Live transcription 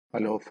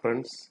Hello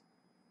friends,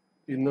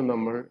 ഇന്ന്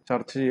നമ്മൾ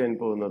ചർച്ച ചെയ്യാൻ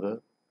പോകുന്നത്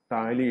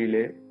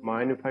ടാലിയിലെ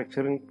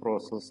മാനുഫാക്ചറിംഗ്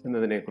പ്രോസസ്സ്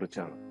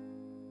എന്നതിനെക്കുറിച്ചാണ്.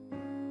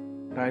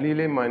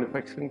 ടാലിയിലെ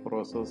മാനുഫാക്ചറിംഗ്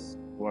പ്രോസസ്സ്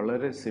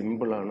വളരെ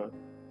സിമ്പിളാണ്,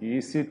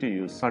 easy to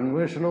use.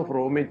 Conversion of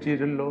raw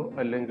മെറ്റീരിയലോ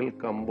അല്ലെങ്കിൽ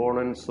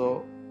കമ്പോണൻസോ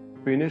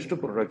ഫിനിഷ്ഡ്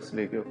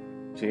പ്രൊഡക്ട്സിലേക്ക്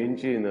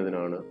ചേഞ്ച്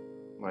ചെയ്യുന്നതിനാണ്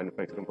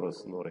മാനുഫാക്ചറിംഗ്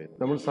പ്രോസസ്സ് എന്ന് പറയുന്നത്.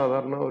 നമ്മൾ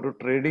സാധാരണ ഒരു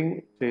ട്രേഡിംഗ്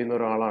ചെയ്യുന്ന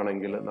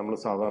ഒരാളാണെങ്കിൽ നമ്മൾ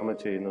സാധാരണ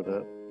ചെയ്യുന്നത്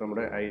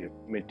നമ്മുടെ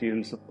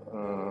മെറ്റീരിയൽസ്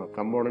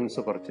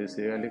കമ്പോണൻസ് പർച്ചേസ്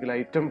ചെയ്യുക അല്ലെങ്കിൽ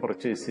ഐറ്റം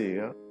പർച്ചേസ്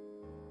ചെയ്യുക,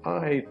 ആ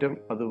ഐറ്റം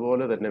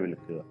അതുപോലെ തന്നെ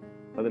വിൽക്കുക.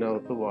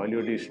 അതിനകത്ത്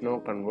വാല്യൂ അഡീഷനോ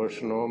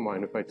കൺവേർഷനോ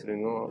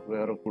മാനുഫാക്ചറിങ്ങോ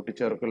വേറെ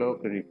കൂട്ടിച്ചേർക്കലോ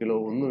കിഴിക്കലോ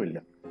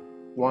ഒന്നുമില്ല.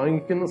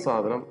 വാങ്ങിക്കുന്ന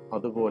സാധനം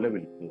അതുപോലെ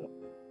വിൽക്കുക.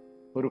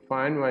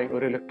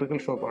 ഒരു ഇലക്ട്രിക്കൽ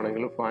ഷോപ്പ്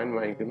ആണെങ്കിൽ ഫാൻ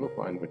വാങ്ങിക്കുന്നു,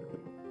 ഫാൻ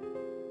വിൽക്കുന്നു.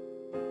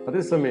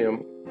 അതേസമയം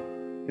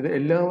ഇത്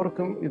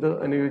എല്ലാവർക്കും ഇത്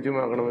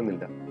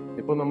അനുയോജ്യമാകണമെന്നില്ല.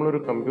 ഇപ്പോൾ നമ്മളൊരു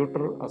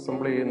കമ്പ്യൂട്ടർ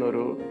അസംബിൾ ചെയ്യുന്ന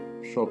ഒരു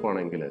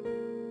ഷോപ്പാണെങ്കിൽ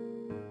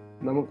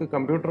നമുക്ക്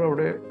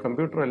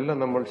കമ്പ്യൂട്ടർ അല്ല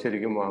നമ്മൾ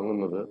ശരിക്കും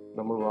വാങ്ങുന്നത്.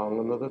 നമ്മൾ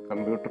വാങ്ങുന്നത്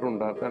കമ്പ്യൂട്ടർ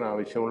ഉണ്ടാക്കാൻ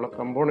ആവശ്യമുള്ള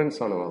കമ്പോണൻസ്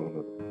ആണ്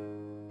വാങ്ങുന്നത്.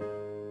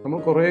 നമ്മൾ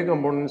കുറേ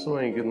കമ്പോണൻസ്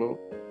വാങ്ങിക്കുന്നു,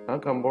 ആ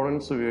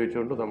കമ്പോണൻസ്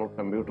ഉപയോഗിച്ചുകൊണ്ട് നമ്മൾ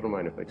കമ്പ്യൂട്ടർ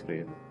മാനുഫാക്ചർ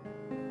ചെയ്യുന്നു.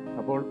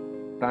 അപ്പോൾ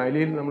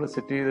ടാലിയിൽ നമ്മൾ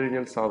സെറ്റ് ചെയ്ത്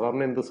കഴിഞ്ഞാൽ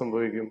സാധാരണ എന്ത്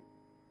സംഭവിക്കും?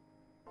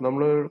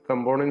 നമ്മൾ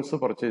കമ്പോണൻസ്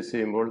പർച്ചേസ്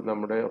ചെയ്യുമ്പോൾ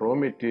നമ്മുടെ റോ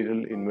മെറ്റീരിയൽ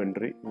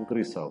ഇൻവെന്ററി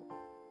ഇൻക്രീസ് ആവും.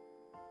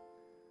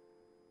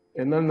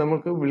 എന്നാൽ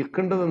നമുക്ക്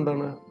വിൽക്കേണ്ടത്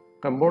എന്താണ്?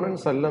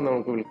 കമ്പോണൻസ് അല്ല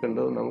നമുക്ക്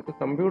വിൽക്കേണ്ടത്, നമുക്ക്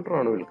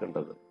കമ്പ്യൂട്ടറാണ്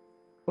വിൽക്കേണ്ടത്.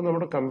 അപ്പോൾ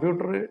നമ്മുടെ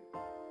കമ്പ്യൂട്ടർ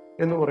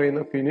എന്ന്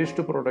പറയുന്ന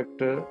ഫിനിഷ്ഡ്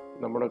പ്രൊഡക്റ്റ്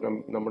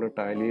നമ്മുടെ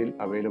ടാലിയിൽ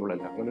അവൈലബിൾ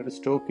അല്ല. അങ്ങനെ ഒരു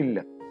സ്റ്റോക്ക്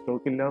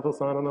ഇല്ലാത്ത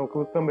സാധനം നമുക്ക്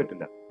വിൽക്കാൻ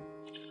പറ്റില്ല.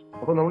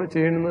 അപ്പോൾ നമ്മൾ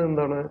ചെയ്യുന്നത്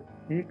എന്താണ്?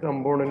 ഈ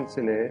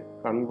കമ്പോണൻസിനെ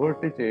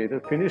കൺവേർട്ട് ചെയ്ത്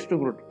ഫിനിഷ്ഡ്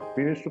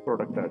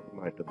പ്രൊഡക്റ്റ് ആക്കി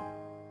മാറ്റുന്നത്.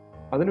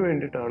 അതിനു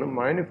വേണ്ടിയിട്ടാണ്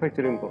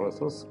മാനുഫാക്ചറിംഗ്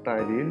പ്രോസസ്സ്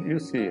ടാലിയിൽ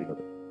യൂസ്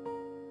ചെയ്യുന്നത്.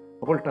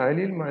 അപ്പോൾ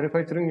ടാലിയിൽ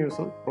മാനുഫാക്ചറിംഗ്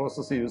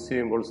പ്രോസസ്സ് യൂസ്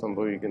ചെയ്യുമ്പോൾ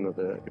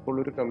സംഭവിക്കുന്നത്, ഇപ്പോൾ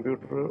ഒരു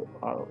കമ്പ്യൂട്ടർ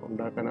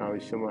ഉണ്ടാക്കാൻ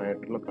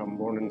ആവശ്യമായിട്ടുള്ള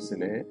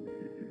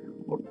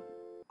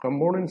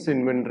കമ്പോണൻസ്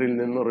ഇൻവെന്ററിയിൽ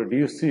നിന്ന്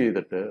റെഡ്യൂസ്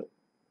ചെയ്തിട്ട്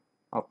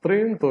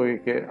അത്രയും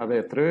തുകയ്ക്ക്, അത്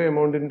എത്രയോ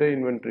എമൗണ്ടിന്റെ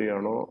ഇൻവെന്ററി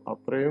ആണോ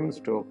അത്രയും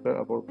സ്റ്റോക്ക്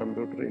അപ്പോൾ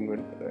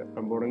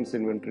കമ്പോണൻസ്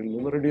ഇൻവെന്ററിയിൽ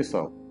നിന്ന് റെഡ്യൂസ്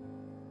ആവും.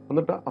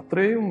 എന്നിട്ട്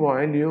അത്രയും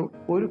വാല്യൂ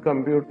ഒരു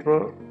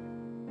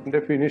കമ്പ്യൂട്ടറിന്റെ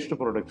ഫിനിഷ്ഡ്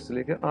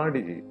പ്രൊഡക്റ്റിലേക്ക്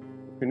ആഡ്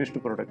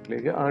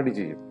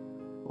ചെയ്യും.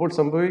 അപ്പോൾ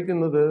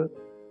സംഭവിക്കുന്നത്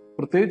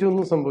പ്രത്യേകിച്ച്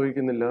ഒന്നും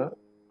സംഭവിക്കുന്നില്ല.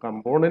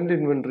 കമ്പോണന്റ്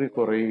ഇൻവെന്ററി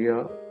കുറയുക,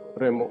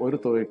 ഒരു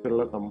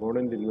തുകയ്ക്കുള്ള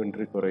കമ്പോണന്റ്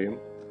ഇൻവെന്ററി കുറയും,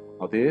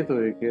 അതേ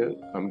തുകയ്ക്ക്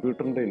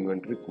കമ്പ്യൂട്ടറിന്റെ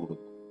ഇൻവെന്ററി കൂടും.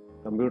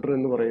 കമ്പ്യൂട്ടർ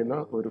എന്ന് പറയുന്ന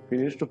ഒരു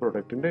ഫിനിഷ്ഡ്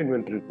പ്രൊഡക്റ്റിന്റെ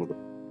ഇൻവെന്ററി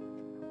കൂടും.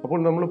 അപ്പോൾ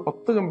നമ്മൾ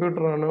 10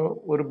 കമ്പ്യൂട്ടറാണ്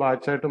ഒരു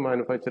ബാച്ചായിട്ട്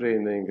മാനുഫാക്ചർ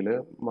ചെയ്യുന്നതെങ്കിൽ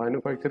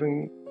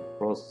മാനുഫാക്ചറിങ്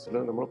പ്രോസസ്സിൽ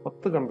നമ്മൾ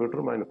 10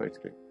 കമ്പ്യൂട്ടർ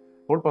മാനുഫാക്ചർ ചെയ്യും.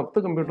 അപ്പോൾ 10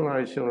 കമ്പ്യൂട്ടറിന്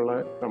ആവശ്യമുള്ള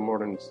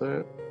കമ്പോണൻസ്,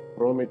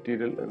 റോ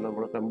മെറ്റീരിയൽ,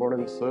 നമ്മുടെ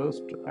കമ്പോണൻസ്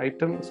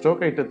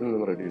സ്റ്റോക്ക് ഐറ്റത്തിൽ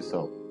നിന്ന് റെഡ്യൂസ്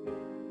ആവും.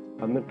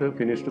 എന്നിട്ട്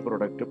ഫിനിഷ്ഡ്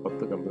പ്രൊഡക്റ്റ്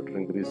 10 കമ്പ്യൂട്ടർ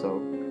ഇൻക്രീസ്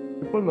ആവും.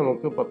 ഇപ്പോൾ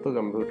നമുക്ക് 10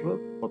 കമ്പ്യൂട്ടർ,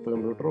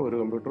 ഒരു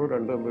കമ്പ്യൂട്ടർ,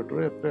 2 കമ്പ്യൂട്ടർ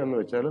എത്രയാണെന്ന്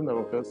വെച്ചാൽ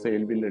നമുക്ക്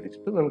സെയിൽ ബില്ല്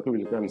അടിച്ചിട്ട് നമുക്ക്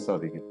വിൽക്കാൻ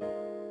സാധിക്കും.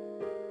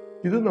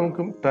 ഇത്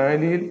നമുക്ക്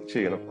ടാലിയിൽ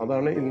ചെയ്യണം.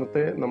 അതാണ്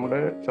ഇന്നത്തെ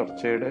നമ്മുടെ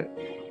ചർച്ചയുടെ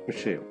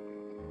വിഷയം.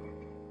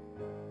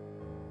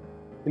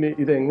 ഇനി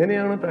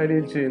ഇതെങ്ങനെയാണ്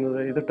ടാലിയിൽ ചെയ്യുന്നത്?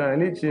 ഇത്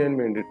ടാലി ചെയ്യാൻ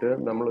വേണ്ടിയിട്ട്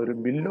നമ്മൾ ഒരു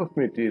ബിൽ ഓഫ്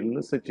മെറ്റീരിയൽ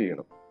സെറ്റ്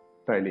ചെയ്യണം.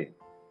 ടാലി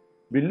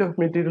ബിൽ ഓഫ്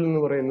മെറ്റീരിയൽ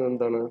എന്ന് പറയുന്നത്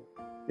എന്താണ്?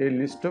 A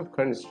list of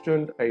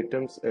കൺസ്റ്റിറ്റ്യൂവന്റ്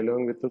items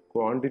along with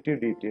quantity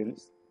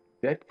details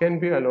that can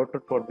be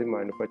allotted for the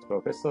manufacture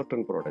of A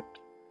certain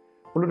product.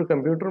 ഇപ്പോൾ ഒരു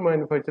കമ്പ്യൂട്ടർ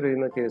മാനുഫാക്ചർ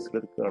ചെയ്യുന്ന കേസിൽ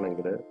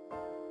എടുക്കുകയാണെങ്കിൽ,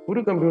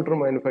 ഒരു കമ്പ്യൂട്ടർ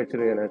മാനുഫാക്ചർ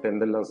ചെയ്യാനായിട്ട്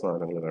എന്തെല്ലാം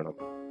സാധനങ്ങൾ വേണം?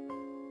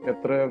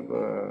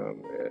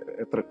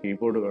 എത്ര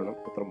കീബോർഡ് വേണം,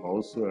 എത്ര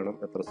മൗസ് വേണം,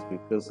 എത്ര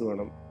സ്പീക്കേഴ്സ്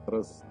വേണം, എത്ര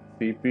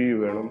CPU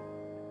വേണം,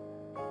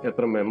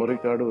 എത്ര മെമ്മറി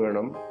കാർഡ്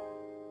വേണം,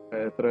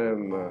 എത്ര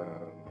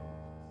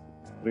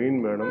സ്ക്രീൻ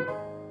വേണം,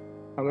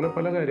 അങ്ങനെ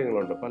പല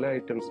കാര്യങ്ങളുണ്ട്, പല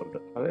ഐറ്റംസ് ഉണ്ട്.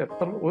 അത്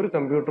ഒരു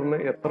കമ്പ്യൂട്ടറിന്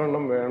എത്ര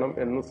എണ്ണം വേണം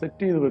എന്ന്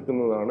സെറ്റ് ചെയ്ത്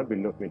വെക്കുന്നതാണ്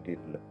ബിൽ ഓഫ്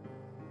മെറ്റീരിയൽ.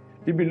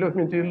 ഈ ബിൽ ഓഫ്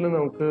മെറ്റീരിയൽ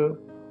നമുക്ക്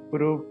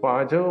ഒരു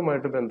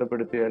പാചകവുമായിട്ട്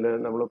ബന്ധപ്പെടുത്തിയാൽ,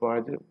 നമ്മൾ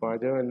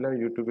പാചകം എല്ലാം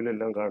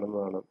യൂട്യൂബിലെല്ലാം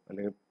കാണുന്നതാണ്,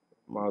 അല്ലെങ്കിൽ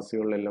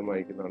മാസികകളിലെല്ലാം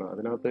വായിക്കുന്നതാണ്.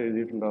 അതിനകത്ത്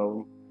എഴുതിയിട്ടുണ്ടാവും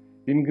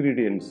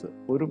ഇൻഗ്രീഡിയൻസ്.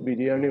 ഒരു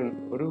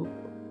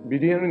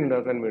ബിരിയാണി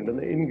ഉണ്ടാക്കാൻ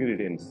വേണ്ടുന്ന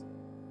ഇൻഗ്രീഡിയൻസ്,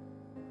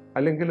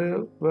 അല്ലെങ്കിൽ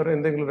വേറെ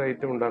എന്തെങ്കിലും ഒരു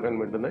ഐറ്റം ഉണ്ടാക്കാൻ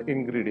വേണ്ടുന്ന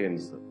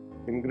ഇൻഗ്രീഡിയൻസ്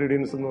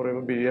എന്ന്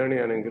പറയുമ്പോൾ ബിരിയാണി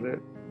ആണെങ്കിൽ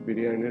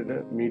ബിരിയാണിയുടെ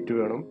മീറ്റ്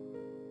വേണം,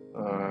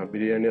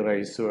 ബിരിയാണി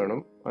റൈസ് വേണം,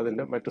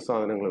 അതിൻ്റെ മറ്റു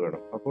സാധനങ്ങൾ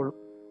വേണം. അപ്പോൾ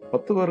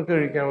 10 പേർക്ക്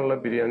കഴിക്കാനുള്ള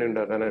ബിരിയാണി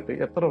ഉണ്ടാക്കാനായിട്ട്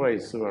എത്ര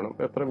റൈസ് വേണം,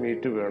 എത്ര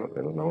മീറ്റ് വേണം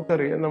എന്ന്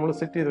നമുക്കറിയാം, നമ്മൾ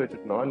സെറ്റ് ചെയ്ത്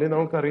വെച്ചിട്ടുണ്ടാവും, അല്ലെങ്കിൽ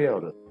നമുക്കറിയാം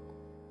അത്.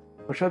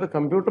 പക്ഷെ അത്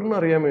കമ്പ്യൂട്ടറിന്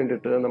അറിയാൻ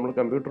വേണ്ടിയിട്ട് നമ്മൾ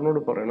കമ്പ്യൂട്ടറിനോട്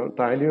പറയണം,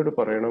 ടാലിയോട്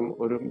പറയണം,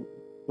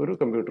 ഒരു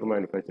കമ്പ്യൂട്ടർ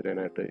മാനുഫാക്ചർ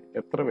ചെയ്യാനായിട്ട്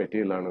എത്ര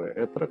മെറ്റീരിയലാണ്,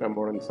 എത്ര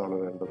കമ്പോണൻസ് ആണ്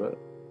വേണ്ടത്,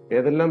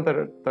 ഏതെല്ലാം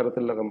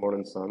തരത്തിലുള്ള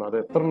കമ്പോണൻസ് ആണ്, അത്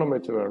എത്ര എണ്ണം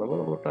വെച്ച് വേണമെന്ന്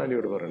നമ്മൾ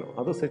ടാലിയോട് പറയണം.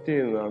 അത് സെറ്റ്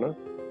ചെയ്യുന്നതാണ്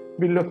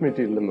ബിൽ ഓഫ്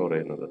മെറ്റീരിയൽ എന്ന്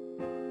പറയുന്നത്.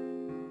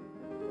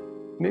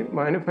 ഇനി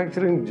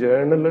മാനുഫാക്ചറിങ്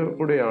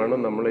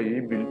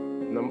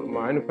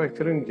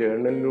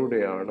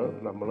ജേർണലിലൂടെയാണ്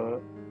നമ്മൾ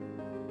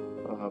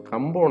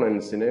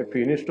കമ്പോണൻസിനെ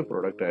ഫിനിഷ്ഡ്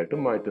പ്രൊഡക്റ്റ് ആയിട്ട്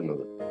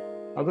മാറ്റുന്നത്.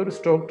 അതൊരു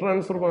സ്റ്റോക്ക്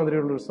ട്രാൻസ്ഫർ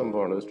മാതിരിയുള്ളൊരു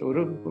സംഭവമാണ്.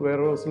 ഒരു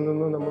വെയർ ഹൗസിൽ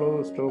നിന്ന് നമ്മൾ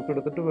സ്റ്റോക്ക്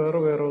എടുത്തിട്ട് വേറെ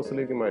വെയർ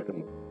ഹൗസിലേക്ക്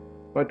മാറ്റുമ്പോൾ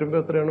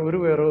എത്രയാണ്, ഒരു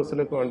വെയർ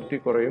ഹൗസിലെ ക്വാണ്ടിറ്റി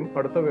കുറയും,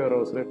 അടുത്ത വെയർ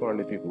ഹൗസിലെ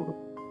ക്വാണ്ടിറ്റി കൂടും.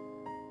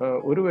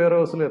 ഒരു വെയർ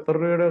ഹൗസിൽ എത്ര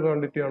രൂപയുടെ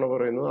ക്വാണ്ടിറ്റി ആണോ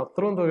പറയുന്നത്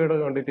അത്രയും തുകയുടെ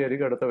ക്വാണ്ടിറ്റി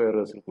ആയിരിക്കും അടുത്ത വെയർ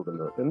ഹൗസിൽ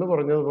കൂടുന്നത്. എന്ന്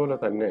പറഞ്ഞതുപോലെ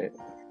തന്നെ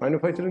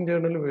മാനുഫാക്ചറിങ്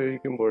ജേർണൽ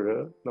ഉപയോഗിക്കുമ്പോൾ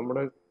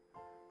നമ്മുടെ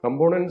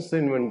കമ്പോണൻസ്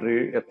ഇൻവെന്ററി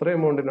എത്ര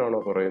എമൗണ്ടിനാണോ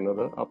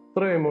പറയുന്നത്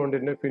അത്ര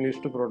എമൗണ്ടിന്റെ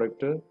ഫിനിഷ്ഡ്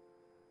പ്രോഡക്റ്റ്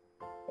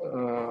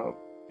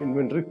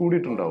ഇൻവെന്ററി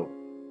കൂടിയിട്ടുണ്ടാവും.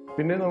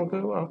 പിന്നെ നമുക്ക്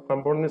ആ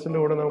കമ്പോണൻസിന്റെ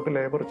കൂടെ നമുക്ക്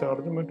ലേബർ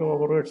ചാർജും മറ്റു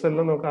ഓവർഹെഡ്സ്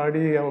എല്ലാം നമുക്ക് ആഡ്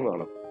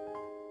ചെയ്യാവുന്നതാണ്.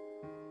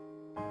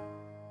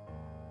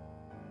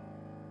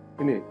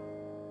 ഇനി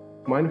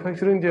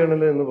മാനുഫാക്ചറിങ്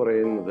ജേർണൽ എന്ന്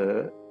പറയുന്നത്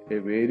A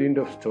variant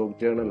of stock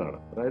journal ആണ്.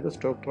 അതായത്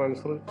സ്റ്റോക്ക്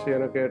ട്രാൻസ്ഫർ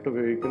ചെയ്യാനൊക്കെ ആയിട്ട്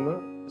ഉപയോഗിക്കുന്ന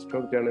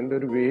സ്റ്റോക്ക് ജേർണലിന്റെ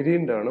ഒരു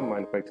വേരിയന്റ് ആണ്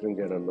മാനുഫാക്ചറിങ്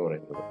ജേർണൽ എന്ന്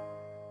പറയുന്നത്.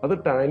 അത്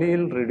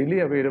ടാലിയിൽ റെഡിലി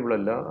അവൈലബിൾ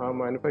അല്ല. ആ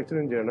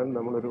മാനുഫാക്ചറിങ് ജേർണൽ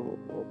നമ്മളൊരു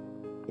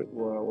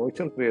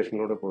വൗച്ചർ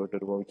ക്രിയേഷനിലൂടെ പോയിട്ട്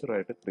ഒരു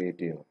വൗച്ചറായിട്ട്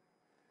ക്രിയേറ്റ് ചെയ്യണം.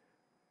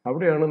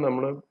 അവിടെയാണ്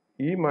നമ്മൾ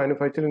ഈ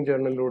മാനുഫാക്ചറിങ്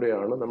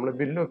ജേർണലിലൂടെയാണ് നമ്മൾ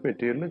ബിൽ ഓഫ്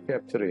മെറ്റീരിയൽ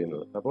ക്യാപ്ചർ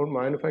ചെയ്യുന്നത്. അപ്പോൾ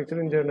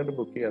മാനുഫാക്ചറിങ് ജേർണൽ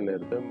ബുക്ക് ചെയ്യാൻ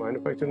നേരത്ത്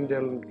മാനുഫാക്ചറിങ്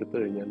ജേർണൽ എടുത്തു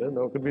കഴിഞ്ഞാൽ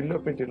നമുക്ക് ബിൽ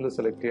ഓഫ് മെറ്റീരിയൽ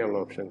സെലക്ട് ചെയ്യാനുള്ള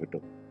ഓപ്ഷൻ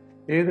കിട്ടും.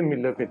 ഏത്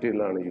ബിൽ ഓഫ്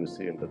മെറ്റീരിയലാണ് യൂസ്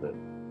ചെയ്യേണ്ടത്.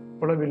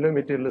 അപ്പോൾ ബിൽ ഓഫ്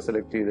മെറ്റീരിയൽ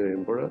സെലക്ട് ചെയ്ത്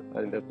കഴിയുമ്പോൾ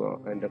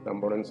അതിൻ്റെ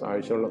കമ്പോണൻസ്,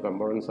 ആവശ്യമുള്ള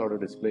കമ്പോണൻസ് അവിടെ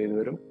ഡിസ്പ്ലേ ചെയ്ത്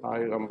വരും. ആ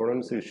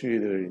കമ്പോണൻസ് ഇഷ്യൂ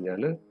ചെയ്ത്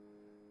കഴിഞ്ഞാൽ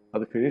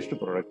അത് ഫിനിഷ്ഡ്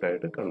പ്രൊഡക്റ്റ്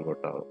ആയിട്ട്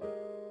കൺവേർട്ട് ആകും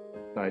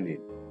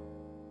ടാലിയിൽ.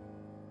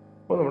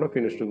 അപ്പോൾ നമ്മുടെ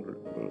finished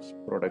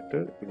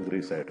product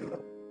increase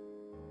ആയിട്ടുണ്ടാകും.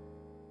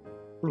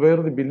 Where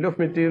the bill of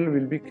material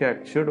will be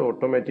captured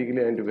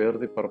automatically and where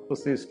the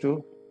purpose is to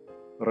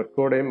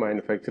record a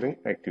manufacturing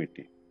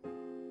activity.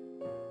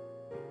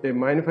 A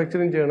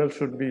manufacturing journal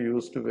should be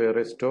used where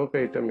a stock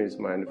item is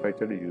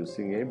manufactured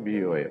using a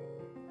BOM.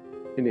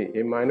 In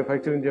a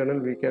manufacturing journal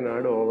we can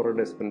add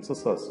overhead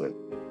expenses as well.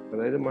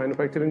 അതായത്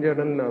manufacturing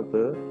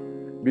ജേർണലിനകത്ത്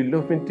bill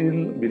of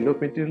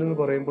material എന്ന്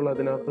പറയുമ്പോൾ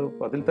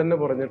അതിൽ തന്നെ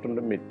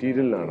പറഞ്ഞിട്ടുണ്ട്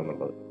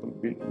മെറ്റീരിയലിനാണെന്നുള്ളത്.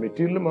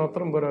 Material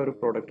മാത്രം പോരാ ഒരു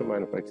product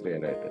manufacture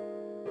ചെയ്യാനായിട്ട്,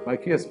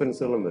 ബാക്കി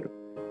എക്സ്പെൻസുകളും വരും.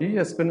 ഈ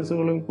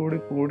എക്സ്പെൻസുകളും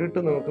കൂടിയിട്ട്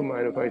നമുക്ക്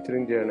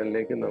മാനുഫാക്ചറിങ്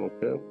ജേർണലിലേക്ക്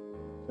നമുക്ക്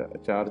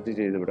ചാർജ്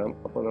ചെയ്ത് വിടാം.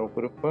 അപ്പോൾ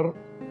നമുക്കൊരു പെർ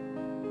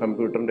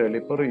കമ്പ്യൂട്ടറിൻ്റെ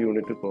അല്ലെങ്കിൽ പെർ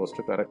യൂണിറ്റ്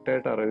കോസ്റ്റ്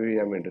കറക്റ്റായിട്ട് അറിവ്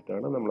ചെയ്യാൻ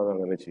വേണ്ടിയിട്ടാണ് നമ്മളത്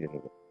അങ്ങനെ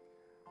ചെയ്യുന്നത്.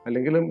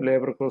 അല്ലെങ്കിലും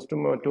ലേബർ കോസ്റ്റും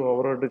മറ്റു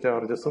ഓവർഹെഡ്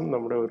ചാർജസും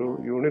നമ്മുടെ ഒരു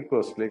യൂണിറ്റ്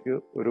കോസ്റ്റിലേക്ക്,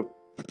 ഒരു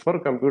പെർ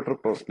കമ്പ്യൂട്ടർ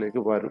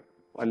കോസ്റ്റിലേക്ക് വരും,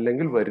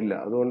 അല്ലെങ്കിൽ വരില്ല.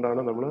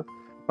 അതുകൊണ്ടാണ് നമ്മൾ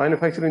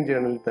മാനുഫാക്ചറിങ്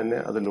ജേർണലിൽ തന്നെ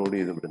അത് ലോഡ്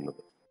ചെയ്ത്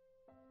വിടുന്നത്.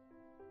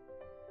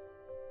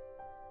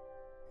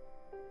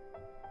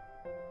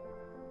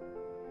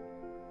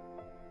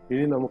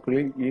 ഇനി നമുക്ക്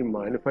ഈ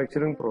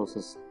മാനുഫാക്ചറിങ്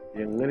പ്രോസസ്സ്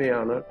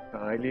എങ്ങനെയാണ്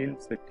ടാലിയിൽ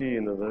സെറ്റ്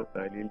ചെയ്യുന്നത്,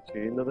 ടാലിയിൽ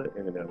ചെയ്യുന്നത്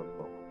എങ്ങനെയാണെന്ന്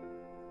നോക്കാം.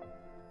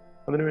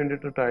 അതിന്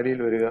വേണ്ടിയിട്ട് ടാലിയിൽ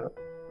വരിക,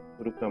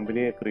 ഒരു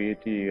കമ്പനിയെ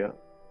ക്രിയേറ്റ് ചെയ്യുക.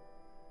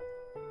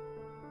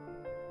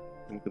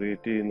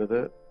 ക്രിയേറ്റ് ചെയ്യുന്നത്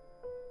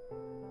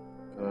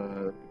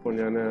ഇപ്പോൾ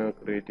ഞാൻ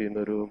ക്രിയേറ്റ് ചെയ്യുന്ന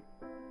ഒരു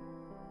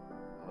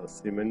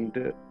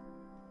സിമെന്റ്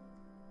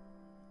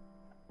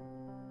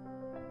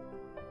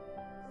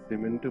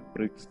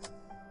ബ്രിക്സ്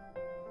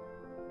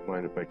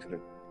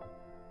മാനുഫാക്ചറിങ്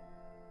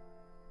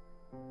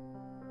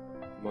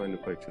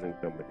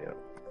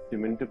കമ്പനിയാണ്.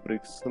 സിമെന്റ്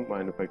ബ്രിക്സ്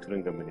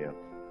മാനുഫാക്ചറിങ് കമ്പനിയാണ്.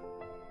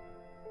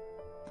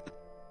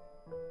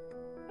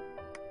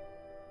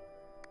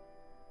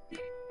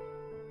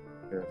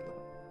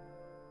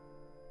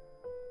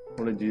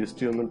 നമ്മൾ GST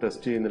ഒന്നും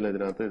ടെസ്റ്റ് ചെയ്യുന്നില്ല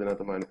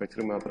ഇതിനകത്ത്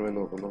മാനുഫാക്ചറിങ് മാത്രമേ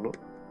നോക്കുന്നുള്ളൂ.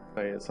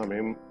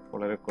 സമയം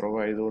വളരെ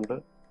കുറവായതുകൊണ്ട്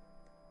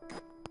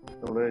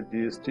നമ്മൾ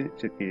GST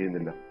ചെക്ക്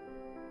ചെയ്യുന്നില്ല.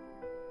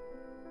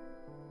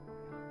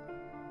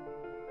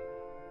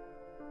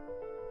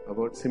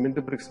 അപ്പോൾ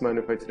cement BRICS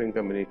manufacturing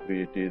company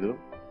create ചെയ്തു.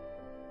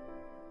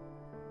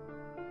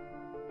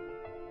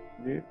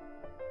 ഇനി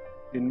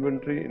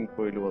ഇൻവെന്ററി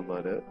ഇൻഫോയിൽ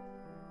വന്നാൽ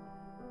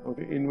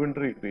നമുക്ക്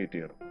ഇൻവെന്ററി ക്രിയേറ്റ്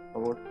ചെയ്യണം.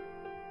 അപ്പോൾ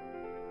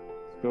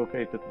സ്റ്റോക്ക്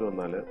ഐറ്റത്തിൽ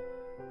വന്നാൽ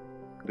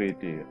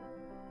ക്രിയേറ്റ് ചെയ്യുക.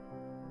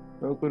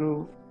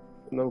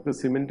 നമുക്ക്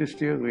സിമെന്റ്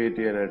ഇഷ്ടിക ക്രിയേറ്റ്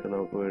ചെയ്യാനായിട്ട്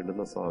നമുക്ക്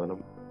വേണ്ടുന്ന സാധനം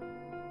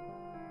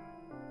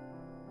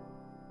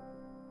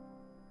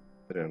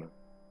എത്രയാണ്?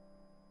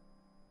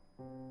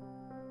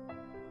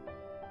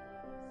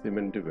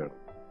 സിമെന്റ് വേണം.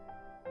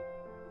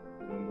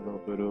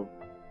 അതുകൊണ്ട്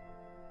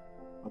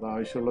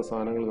അതാവശ്യമുള്ള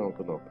സാധനങ്ങൾ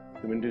നമുക്ക് നോക്കാം.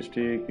 സിമെന്റ്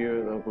ഇഷ്ടികയ്ക്ക്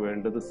നമുക്ക്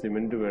വേണ്ടത്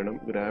സിമെന്റ് വേണം,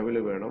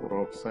 ഗ്രാവല് വേണം,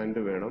 റോക്ക്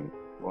സാൻഡ് വേണം,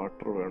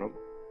 വാട്ടർ വേണം,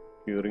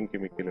 ക്യൂറിംഗ്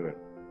കെമിക്കൽ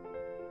വേണം.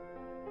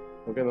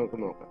 ഓക്കെ, നമുക്ക്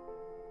നോക്കാം.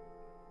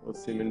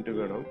 സിമെന്റ്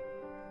വേണം,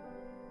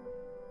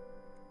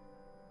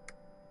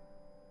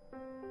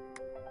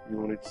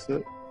 യൂണിറ്റ്സ്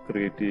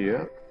ക്രിയേറ്റ് ചെയ്യുക.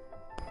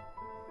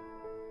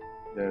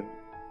 ഞാൻ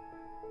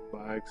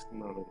ബാഗ്സ്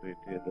എന്നാണ്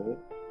ക്രിയേറ്റ് ചെയ്യുന്നത്.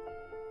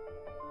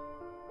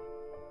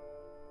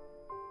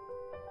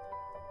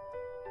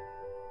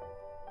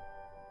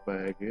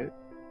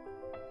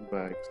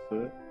 Bags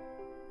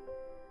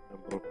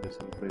number of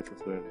decision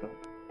places വേണ്ട.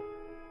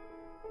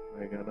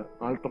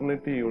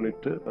 ആൾട്ടർനേറ്റീവ്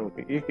യൂണിറ്റ്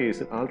നമുക്ക് ഈ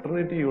കേസിൽ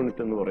ആൾട്ടർനേറ്റീവ്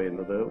യൂണിറ്റ് എന്ന്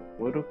പറയുന്നത്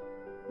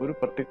ഒരു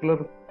പർട്ടിക്കുലർ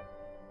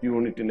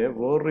യൂണിറ്റിനെ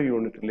വേറൊരു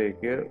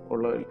യൂണിറ്റിലേക്ക്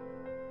ഉള്ള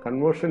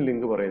കൺവേർഷൻ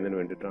ലിങ്ക് പറയുന്നതിന്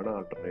വേണ്ടിയിട്ടാണ്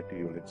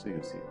ആൾട്ടർനേറ്റീവ് യൂണിറ്റ്സ്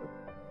യൂസ് ചെയ്യുന്നത്.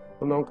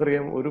 അപ്പോൾ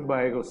നമുക്കറിയാം ഒരു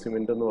ബാഗ് ഓഫ്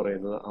സിമെന്റ് എന്ന്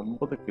പറയുന്നത്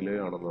 50 കിലോ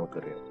ആണെന്ന്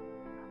നമുക്കറിയാം.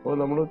 അപ്പോൾ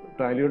നമ്മൾ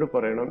ടാലിയോട്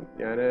പറയണം,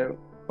 ഞാൻ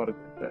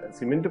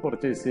സിമെന്റ്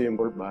പർച്ചേസ്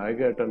ചെയ്യുമ്പോൾ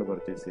ബാഗായിട്ടാണ്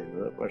പർച്ചേസ്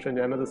ചെയ്യുന്നത്. പക്ഷെ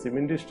ഞാനത്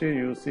സിമെന്റ് ഇഷ്ടി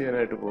യൂസ്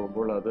ചെയ്യാനായിട്ട്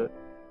പോകുമ്പോൾ അത്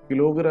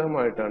കിലോഗ്രാം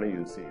ആയിട്ടാണ്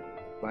യൂസ്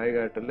ചെയ്യുന്നത്,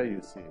 ബാഗായിട്ടല്ല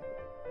യൂസ് ചെയ്യുന്നത്.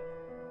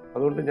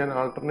 അതുകൊണ്ട് ഞാൻ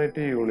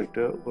ആൾട്ടർനേറ്റീവ്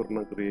യൂണിറ്റ്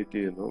ഒരെണ്ണം ക്രിയേറ്റ്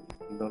ചെയ്യുന്നു.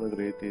 എന്താണ്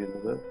ക്രിയേറ്റ്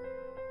ചെയ്യുന്നത്?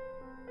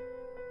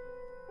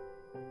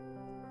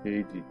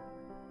 kg,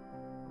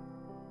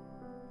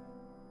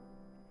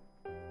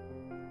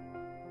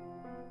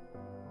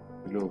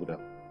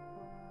 kilogram.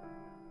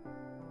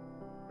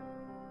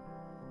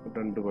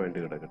 2 പോയിന്റ്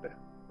കിടക്കട്ടെ.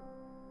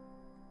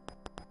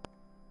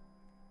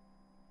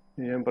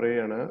 ഞാൻ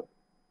പറയുകയാണ്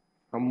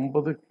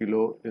 50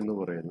 കിലോ എന്ന്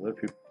പറയുന്നത്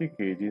 50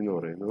 kg എന്ന്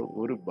പറയുന്നത്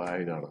ഒരു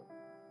ബാഗാണ്.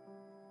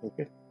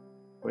 ഓക്കെ,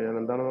 അപ്പോൾ ഞാൻ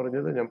എന്താണ്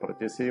പറഞ്ഞത്? ഞാൻ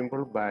പർച്ചേസ്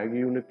ചെയ്യുമ്പോൾ ബാഗ്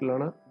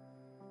യൂണിറ്റിലാണ്,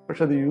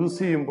 പക്ഷെ അത് യൂസ്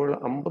ചെയ്യുമ്പോൾ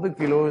 50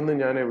 കിലോ എന്ന്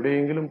ഞാൻ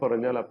എവിടെയെങ്കിലും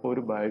പറഞ്ഞാൽ അപ്പോൾ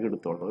ഒരു ബാഗ്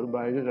എടുത്തോളാം, ഒരു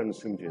ബാഗ്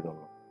കൺസ്യൂം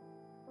ചെയ്തോളാം.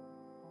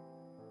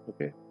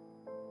 ഓക്കെ,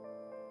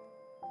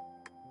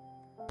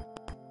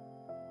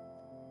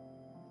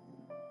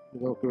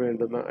 നമുക്ക്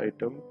വേണ്ടുന്ന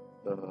ഐറ്റം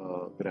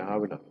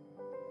ഗ്രാവലാണ്.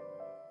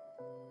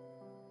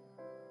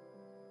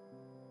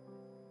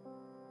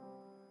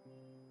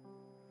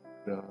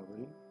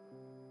 ഗ്രാവൽ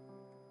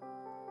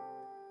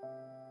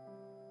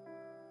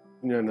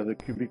ഞാനത്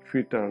ക്യൂബിക്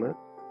ഫീറ്റ് ആണ്.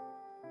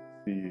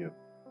 CF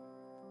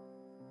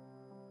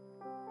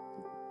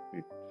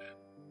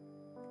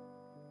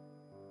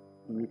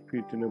ക്യൂബിക്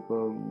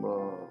ഫീറ്റിനിപ്പം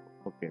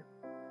ഓക്കെ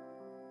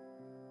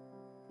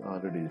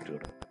 4 ഡിജിറ്റ്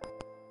കിട്ടും.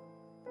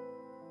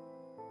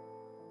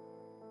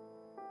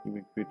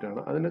 ക്യൂബിക് ഫീറ്റ്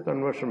ആണ്. അതിന്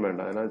കൺവേർഷൻ വേണ്ട.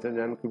 അതിനാ വെച്ചാൽ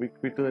ഞാൻ ക്യൂബിക്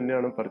ഫീറ്റ്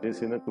തന്നെയാണ് പർച്ചേസ്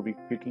ചെയ്യുന്നത്,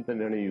 ക്യൂബിക് ഫീറ്റിൽ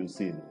തന്നെയാണ് യൂസ്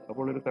ചെയ്യുന്നത്.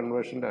 അപ്പോൾ ഒരു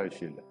കൺവേർഷന്റെ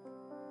ആവശ്യമില്ല.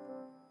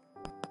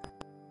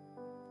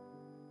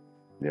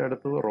 ഇനി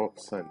അടുത്തത്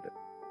റോക്ക് സാൻഡ്.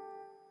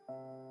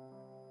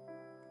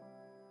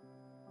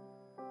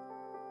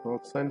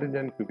 റോക്ക് സാൻഡ്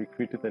ഞാൻ ക്യൂബിക്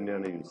ഫീറ്റിൽ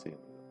തന്നെയാണ് യൂസ്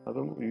ചെയ്യുന്നത്.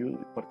 അതും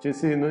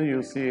പർച്ചേസ് ചെയ്യുന്നതും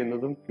യൂസ്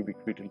ചെയ്യുന്നതും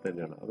ക്യൂബിക് ഫീറ്റിൽ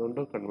തന്നെയാണ്.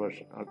 അതുകൊണ്ട്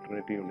കൺവേർഷൻ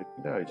ആൾട്ടർനേറ്റീവ്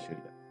യൂണിറ്റിന്റെ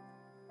ആവശ്യമില്ല.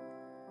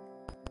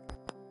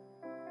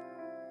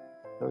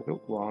 നമുക്ക്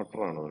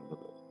വാട്ടറാണ്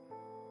വേണ്ടത്.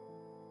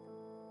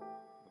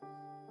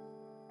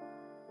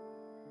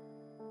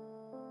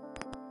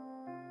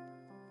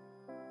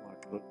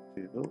 വാട്ടർ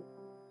ചെയ്തു.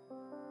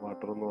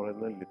 വാട്ടർ എന്ന്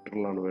പറയുന്നത്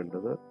ലിറ്ററിലാണ്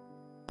വേണ്ടത്.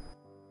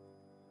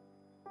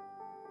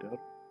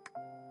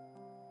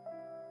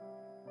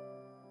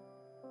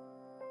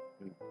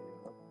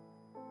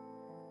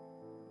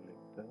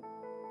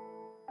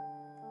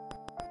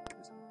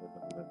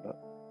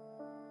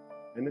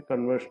 അതിന്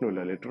കൺവേർഷനും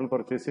ഇല്ല. ലിറ്ററൽ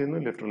പർച്ചേസ് ചെയ്യുന്നു,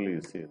 ലിറ്ററൽ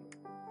യൂസ് ചെയ്യുന്നു.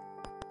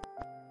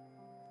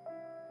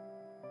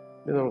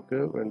 ഇനി നമുക്ക്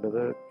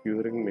വേണ്ടത്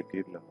ക്യൂറിംഗ്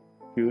മെറ്റീരിയലാണ്,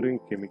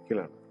 ക്യൂറിംഗ്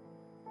കെമിക്കലാണ്.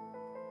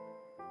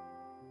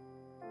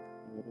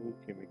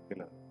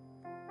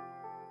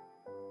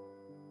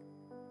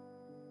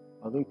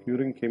 അതും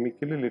ക്യൂറിംഗ്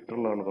കെമിക്കൽ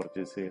ലിറ്ററിലാണ്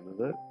പർച്ചേസ്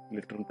ചെയ്യുന്നത്,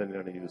 ലിറ്ററിൽ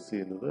തന്നെയാണ് യൂസ്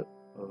ചെയ്യുന്നത്.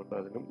 അതുകൊണ്ട്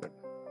അതിനും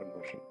വേണ്ട,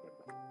 കൺവേർഷൻ വേണ്ട.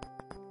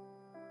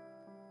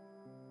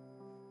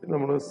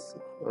 നമ്മൾ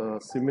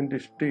സിമെന്റ്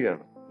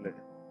ഇഷ്ടികയാണ് അല്ലേ?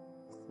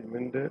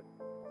 സിമെന്റ്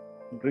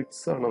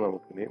ബ്രിക്സ് ആണ്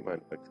നമുക്കിനി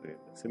മാനുഫാക്ചർ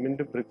ചെയ്യുന്നത്.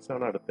 സിമെന്റ് ബ്രിക്സ്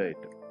ആണ് അടുത്ത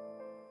ഐറ്റം.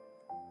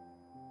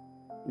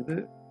 ഇത്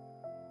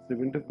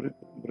സിമെന്റ്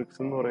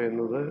ബ്രിക്സ് എന്ന്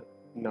പറയുന്നത്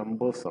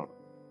നമ്പേഴ്സ് ആണ്.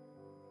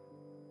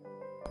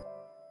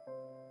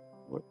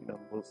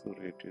 നമ്പേഴ്സ്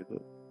ക്രിയേറ്റ് ചെയ്തു.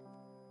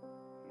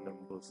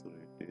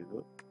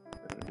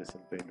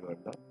 ഡിസൈൻ പെയിന്റ്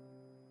വേണ്ട.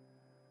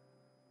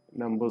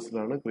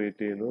 നമ്പേഴ്സിലാണ്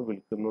ക്രിയേറ്റ് ചെയ്യുന്നത്.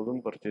 വിൽക്കുന്നതും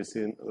പർച്ചേസ്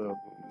ചെയ്യുന്ന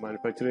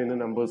മാനുഫാക്ചർ ചെയ്യുന്ന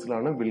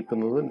നമ്പേഴ്സിലാണ്,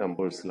 വിൽക്കുന്നത്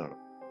നമ്പേഴ്സിലാണ്.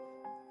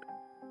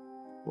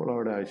 അപ്പോൾ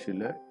അവിടെ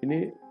ആവശ്യമില്ല. ഇനി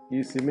ഈ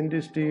സിമെന്റ്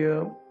ഇഷ്ടിക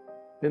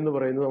എന്ന്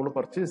പറയുന്നത് നമ്മൾ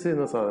പർച്ചേസ്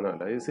ചെയ്യുന്ന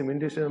സാധനമല്ല. ഈ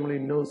സിമെന്റ് ഇഷ്ടിക നമ്മൾ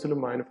ഇന്നോസിൽ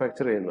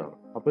മാനുഫാക്ചർ ചെയ്യുന്നതാണ്.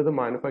 അപ്പോൾ ഇത്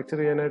മാനുഫാക്ചർ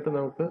ചെയ്യാനായിട്ട്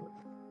നമുക്ക്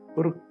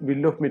ഒരു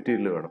ബിൽ ഓഫ്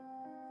മെറ്റീരിയൽ വേണം,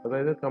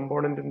 അതായത്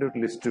കമ്പോണന്റിന്റെ ഒരു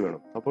ലിസ്റ്റ്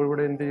വേണം. അപ്പോൾ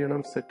ഇവിടെ എന്ത്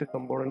ചെയ്യണം? സെറ്റ്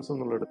കമ്പോണൻസ്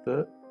എന്നുള്ളിടത്ത്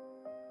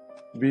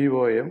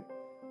BOM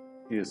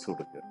ES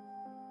കൊടുക്കുക.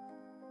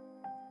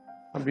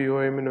 ആ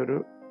BOM-ന്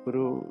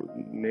ഒരു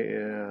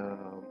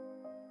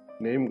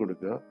നെയിം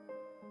കൊടുക്കുക.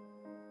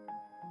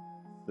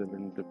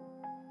 Cement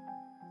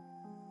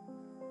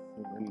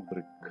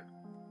brick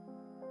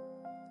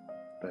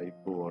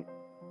type 1.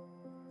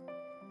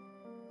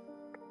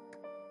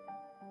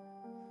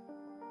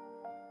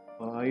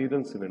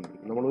 ആയിരം സിമെന്റ്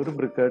ബ്രിക്ക്. നമ്മൾ ഒരു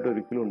ബ്രിക്കായിട്ട്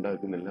ഒരിക്കലും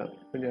ഉണ്ടാക്കുന്നില്ല.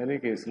 ഇപ്പൊ ഞാൻ ഈ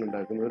കേസിൽ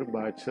ഉണ്ടാക്കുന്ന ഒരു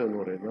ബാച്ച് എന്ന്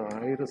പറയുന്നത്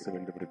 1000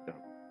 സിമെന്റ്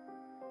ബ്രിക്കാണ്.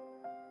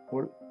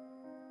 അപ്പോൾ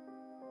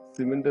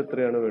സിമെന്റ്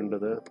എത്രയാണ്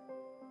വേണ്ടത്?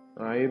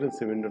 1000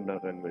 സിമെന്റ്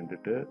ഉണ്ടാക്കാൻ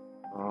വേണ്ടിയിട്ട്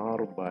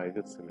 6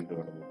 ബാഗ് സിമെന്റ്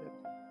വേണം.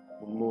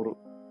 300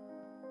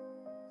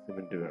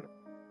 സിമെന്റ് വേണം.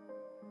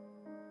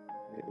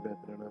 ഇവിടെ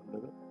എത്രയാണ്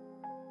വേണ്ടത്?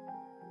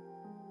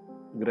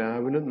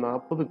 ഗ്രാവിന്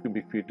 40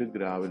 ക്യൂബിക് ഫീറ്റ്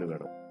ഗ്രാവിന്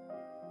വേണം.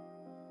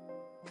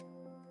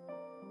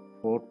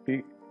 40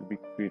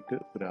 ക്യൂബിക് ഫീറ്റ്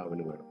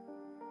ഗ്രാവിന് വേണം.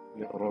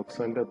 റോക്ക്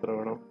സാൻഡ് എത്ര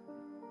വേണം?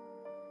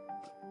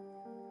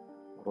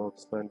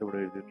 റോക്ക് സാൻഡ് ഇവിടെ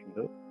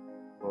എഴുതിയിട്ടുണ്ട്.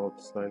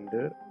 Rock sand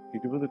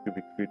 20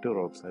 cubic feet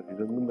rock sand.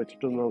 ഇതൊന്നും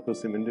വെച്ചിട്ടൊന്നും നമുക്ക്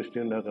സിമെന്റ്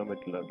ഇഷ്ടിക ഉണ്ടാക്കാൻ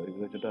പറ്റില്ല കേട്ടോ. ഇത്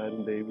വെച്ചിട്ട്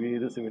ആരും ദയവ്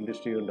ചെയ്ത് സിമെന്റ്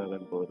ഇഷ്ടിക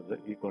ഉണ്ടാക്കാൻ പോകരുത്.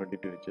 ഈ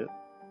ക്വാണ്ടിറ്റി വെച്ച്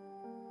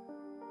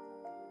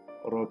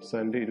റോക്ക്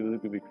സാൻഡ് 20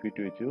 ക്യൂബിക്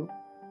ഫീറ്റ് വെച്ചു.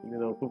 ഇനി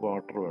നമുക്ക്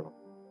വാട്ടർ വേണം.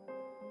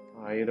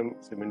 1000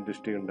 സിമെന്റ്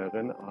ഇഷ്ടിക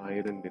ഉണ്ടാക്കാൻ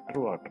 1000 ലിറ്റർ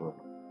വാട്ടർ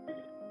വേണം.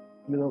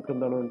 ഇനി നമുക്ക്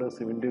എന്താണ് വേണ്ടത്?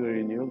 സിമെന്റ്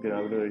കഴിഞ്ഞു,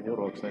 ഗ്രാവൽ കഴിഞ്ഞു,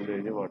 റോക്ക് സാൻഡ്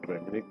കഴിഞ്ഞു, വാട്ടർ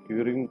കഴിഞ്ഞു. ഇനി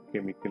ക്യൂറിംഗ്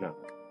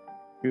കെമിക്കലാണ്.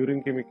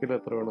 ക്യൂറിംഗ് കെമിക്കൽ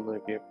എത്ര വേണമെന്ന്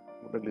നോക്കിയാൽ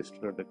ഇവിടെ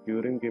ലിസ്റ്റിലുണ്ട്.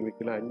 ക്യൂറിംഗ്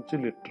കെമിക്കൽ 5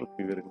 ലിറ്റർ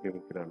ക്യൂറിംഗ്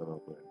കെമിക്കലാണ്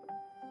നമുക്ക് വേണ്ടത്.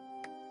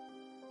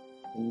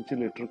 5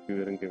 ലിറ്റർ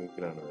ക്യൂറിംഗ്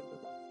കെമിക്കലാണ്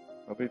വേണ്ടത്.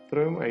 അപ്പോൾ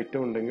ഇത്രയും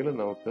ഐറ്റം ഉണ്ടെങ്കിൽ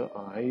നമുക്ക്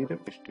 1000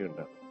 ഇഷ്ടി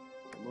ഉണ്ടാകും.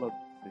 നമ്മളത്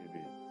സേവ്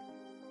ചെയ്യും.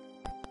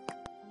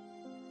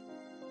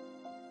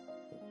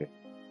 ഓക്കെ,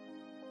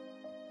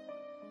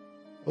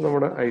 അപ്പോൾ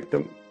നമ്മുടെ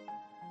ഐറ്റം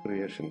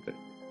ക്രിയേഷൻ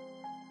കഴിഞ്ഞു.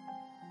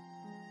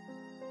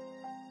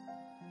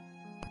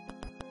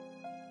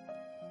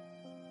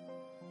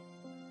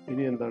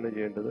 ഇനി എന്താണ്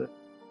ചെയ്യേണ്ടത്?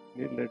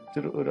 ഇനി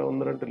ലെഡ്ജർ, ഒരു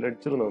 1-2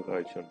 ലെഡ്ജർ നമുക്ക്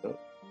ആവശ്യമുണ്ട്.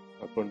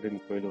 അക്കൗണ്ട്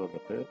ഇൻഫോയിൽ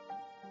വന്നിട്ട്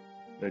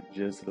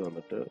ലെഡ്ജേഴ്സിൽ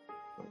വന്നിട്ട്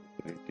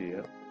ക്രിയേറ്റ്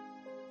ചെയ്യാം.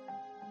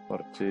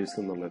 പർച്ചേസ്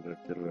എന്നുള്ള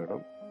ലെഡ്ജർ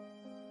വേണം.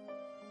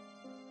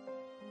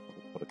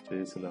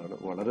 പർച്ചേസിലാണ്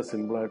വളരെ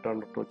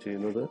സിമ്പിളായിട്ടാണ് കേട്ടോ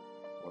ചെയ്യുന്നത്.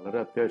 വളരെ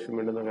അത്യാവശ്യം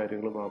വേണ്ടുന്ന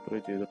കാര്യങ്ങൾ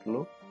മാത്രമേ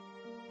ചെയ്തിട്ടുള്ളൂ.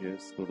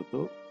 യെസ്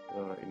കൊടുത്തു,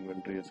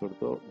 ഇൻവെന്ററി യെസ്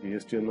കൊടുത്തു.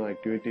 GST ഒന്നും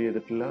ആക്ടിവേറ്റ്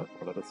ചെയ്തിട്ടില്ല.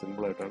 വളരെ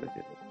സിമ്പിളായിട്ടാണ്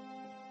ചെയ്യുന്നത്.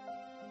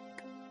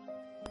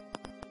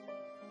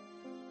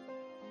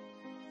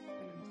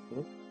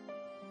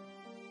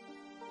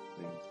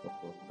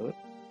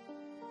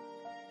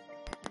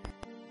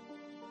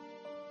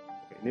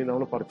 ഇനി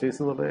നമ്മൾ പർച്ചേസ്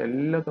എന്ന് പറഞ്ഞാൽ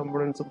എല്ലാ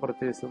കമ്പോണൻസും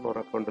പർച്ചേസ് എന്ന്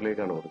പറഞ്ഞ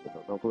അക്കൗണ്ടിലേക്കാണ്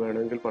കൊടുക്കുന്നത്. നമുക്ക്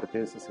വേണമെങ്കിൽ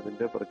purchase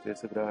cement,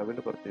 purchase gravel,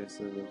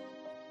 purchase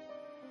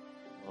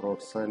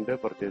rock sand,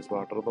 purchase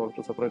water എന്ന്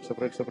പറഞ്ഞിട്ട്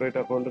സെപ്പറേറ്റ്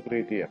അക്കൗണ്ട്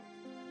ക്രിയേറ്റ് ചെയ്യാം.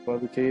 അപ്പോൾ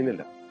അത്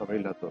ചെയ്യുന്നില്ല,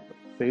 സമയമില്ലാത്തതുകൊണ്ട്.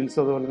 സെയിൽസ്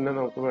അതുപോലെ തന്നെ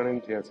നമുക്ക്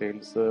വേണമെങ്കിൽ ചെയ്യാം.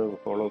 Sales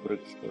hollow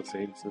bricks,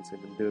 sales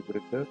cement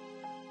brick,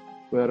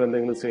 വേറെ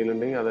എന്തെങ്കിലും സെയിൽ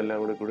ഉണ്ടെങ്കിൽ അതെല്ലാം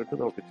കൂടി കൂടിയിട്ട്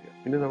നമുക്ക് ചെയ്യാം.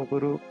 പിന്നെ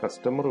നമുക്കൊരു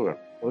കസ്റ്റമർ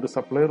വേണം, ഒരു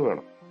സപ്ലയർ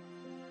വേണം,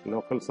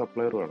 ലോക്കൽ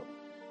സപ്ലയർ വേണം.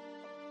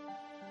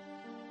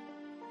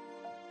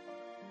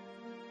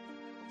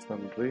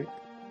 സൺട്രി,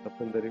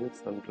 അപ്പം എന്തായിരിക്കും?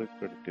 Sundry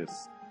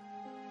creditors.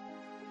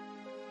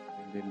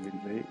 Indian bill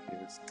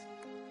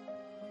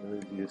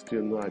GST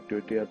ഒന്നും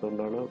ആക്ടിവേറ്റ്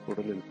ചെയ്യാത്തതുകൊണ്ടാണ്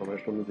കൂടുതൽ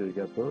ഇൻഫർമേഷൻ ഒന്നും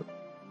ചോദിക്കാത്തത്.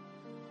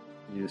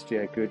 GST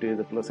ആക്ടിവേറ്റ്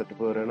ചെയ്തിട്ടുള്ള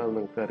സെറ്റപ്പ് വരെയാണ്, അത്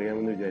നിങ്ങൾക്ക്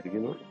അറിയാമെന്ന്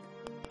വിചാരിക്കുന്നു.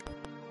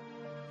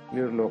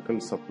 ഇനി ഒരു local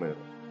supplier,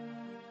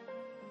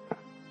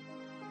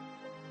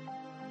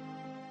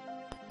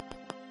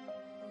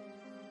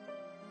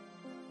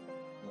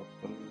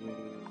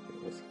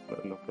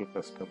 local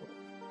customer,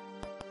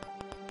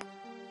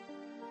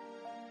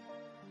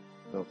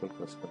 local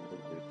customer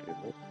create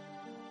ചെയ്യുന്നു.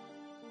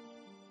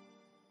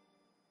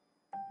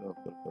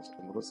 ലോക്കൽ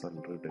കസ്റ്റമർ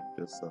സൺട്രി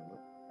ഡെറ്റേഴ്സ് ആണ്.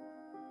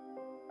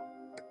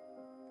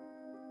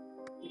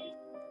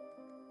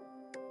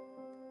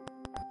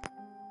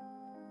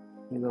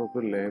 ഇനി നമുക്ക്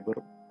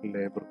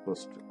ലേബർ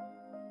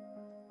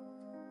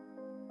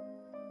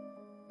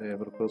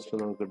കോസ്റ്റ്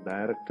നമുക്ക്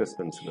ഡയറക്റ്റ്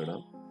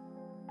എക്സ്പെൻസിലിടാം.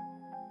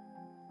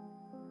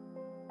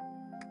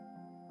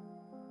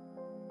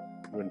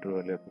 Inventory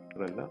value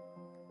ഫിക്ടറല്ല.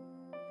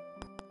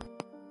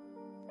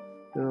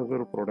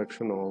 നമുക്കൊരു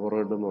പ്രൊഡക്ഷൻ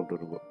ഓവർഹെഡ് എന്ന്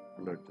പറഞ്ഞൊരു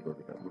ലെഡ്ജർ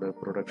കൊടുക്കാം. ഇവിടെ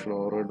പ്രൊഡക്ഷൻ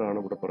ഓവർഹെഡ് ആണ്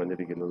ഇവിടെ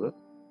പറഞ്ഞിരിക്കുന്നത്.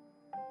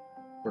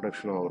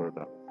 പ്രൊഡക്ഷൻ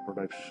ഓവർഹെഡ്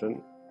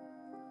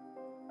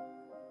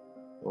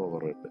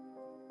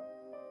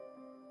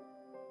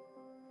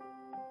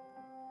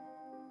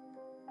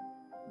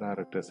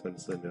ഡയറക്റ്റ്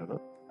എക്സ്പെൻസ് തന്നെയാണ്.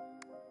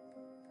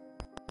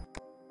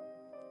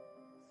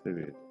 സേവ്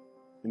ചെയ്തു.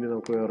 ഇനി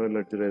നമുക്ക് വേറെ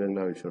ലെഡ്ജർ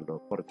ഏതെങ്കിലും ആവശ്യമുണ്ടോ?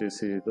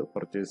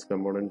 Purchase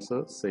components,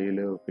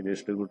 sale,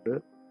 finished good,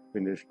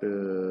 finished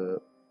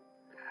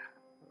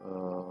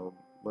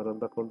വേറെ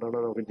എന്ത് അക്കൗണ്ടാണ്?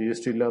 നമുക്ക്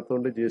GST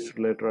ഇല്ലാത്തതുകൊണ്ട് GST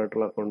റിലേറ്റഡ്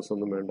ആയിട്ടുള്ള അക്കൗണ്ട്സ്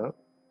ഒന്നും വേണ്ട.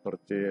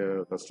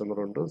 കസ്റ്റമർ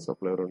ഉണ്ട്,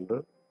 സപ്ലയർ ഉണ്ട്,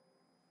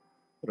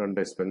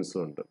 2 എക്സ്പെൻസും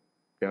ഉണ്ട്.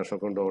 ക്യാഷ്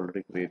അക്കൗണ്ട്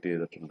ഓൾറെഡി ക്രിയേറ്റ്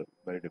ചെയ്തിട്ടുണ്ട്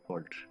ബൈ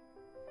ഡിഫോൾട്ട്.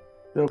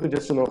 നമുക്ക്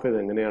ജസ്റ്റ് നോക്കാം ഇത്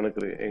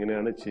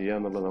എങ്ങനെയാണ്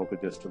ചെയ്യാന്നുള്ളത്. നമുക്ക്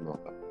ജസ്റ്റ്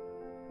നോക്കാം.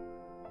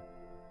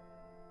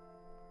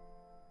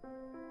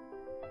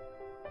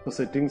 ഇപ്പോൾ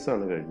സെറ്റിങ്സ്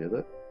ആണ് കഴിഞ്ഞത്.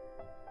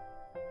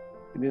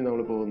 ഇനി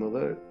നമ്മൾ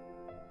പോകുന്നത്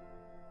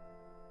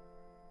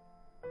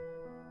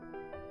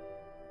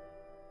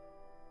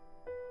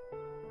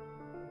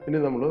ഇനി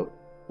നമ്മൾ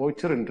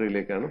വോച്ചർ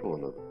എൻട്രിയിലേക്കാണ്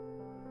പോകുന്നത്.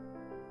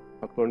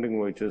 അക്കൗണ്ടിങ്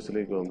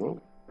വോച്ചേഴ്സിലേക്ക് വന്നു.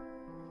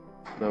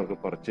 നമുക്ക്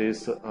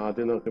പർച്ചേസ്,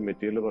 ആദ്യം നമുക്ക്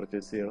മെറ്റീരിയൽ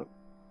പർച്ചേസ് ചെയ്യണം.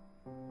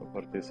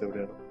 പർച്ചേസ്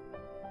എവിടെയാണ്?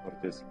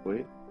 പർച്ചേസിൽ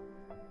പോയി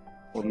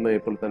 1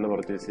 ഏപ്രിൽ തന്നെ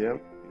പർച്ചേസ് ചെയ്യാം.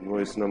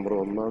 ഇൻവോയ്സ് നമ്പർ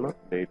 1 ആണ്,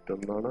 ഡേറ്റ്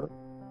 1 ആണ്,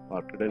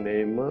 പാർട്ടിയുടെ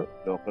നെയിം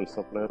ലോക്കൽ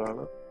സപ്ലയർ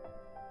ആണ്.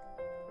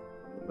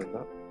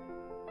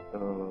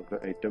 നമുക്ക്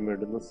ഐറ്റം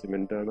വേണ്ടുന്നത്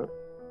സിമെന്റ് ആണ്.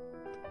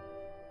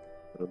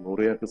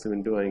 100 ചാക്ക്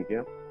സിമെന്റ്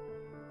വാങ്ങിക്കാം.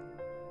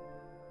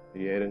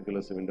 5000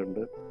 കിലോ സിമെന്റ്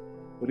ഉണ്ട്.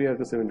 1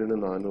 ചാക്ക് സിമെന്റിന്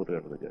 400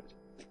 രൂപയാണെന്ന് വിചാരിച്ചു.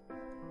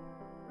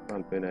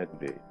 40,000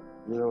 രൂപയായി.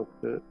 ഇനി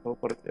നമുക്ക്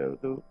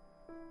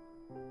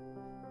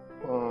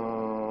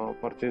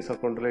പർച്ചേസ്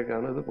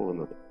അക്കൗണ്ടിലേക്കാണ് ഇത്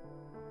പോകുന്നത്.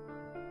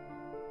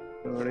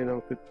 വേണമെങ്കിൽ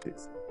നമുക്ക്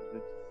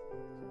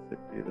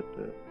സെറ്റ്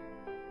ചെയ്തിട്ട്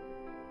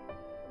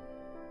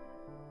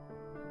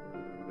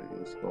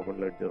use common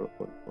ledger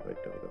four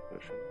item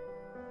location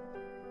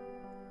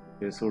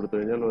case കൊടുത്തു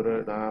കഴിഞ്ഞാൽ ഒരു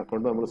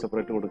അക്കൗണ്ട് നമ്മൾ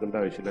സെപ്പറേറ്റ് കൊടുക്കേണ്ട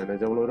ആവശ്യമില്ല. എന്ന്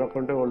വെച്ചാൽ നമ്മൾ ഒരു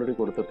അക്കൗണ്ടേ ഓൾറെഡി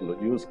കൊടുത്തിട്ടുള്ളൂ.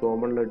 Use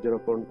common ledger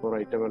account for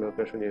item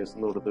location case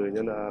എന്ന് കൊടുത്തു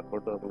കഴിഞ്ഞാൽ ആ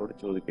അക്കൗണ്ട് നമ്മളോട്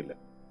ചോദിക്കില്ല.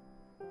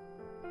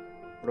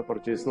 ഇവിടെ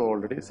പർച്ചേസ്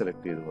ഓൾറെഡി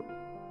സെലക്ട് ചെയ്ത് വന്നു.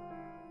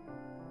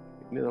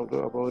 ഇനി നമുക്ക്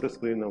അപ്പോൾ ഒരു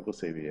സ്ക്രീൻ നമുക്ക്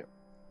സേവ് ചെയ്യാം.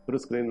 ഒരു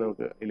സ്ക്രീൻ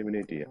നമുക്ക്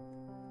എലിമിനേറ്റ് ചെയ്യാം.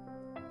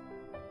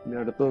 ഇനി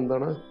അടുത്തത്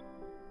എന്താണ്?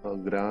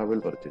 ഗ്രാവൽ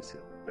പർച്ചേസ്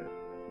ചെയ്യാം.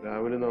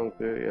 ഗ്രാവൽ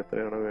നമുക്ക്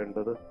എത്രയാണ്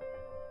വേണ്ടത്?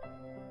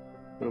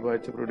 ഒരു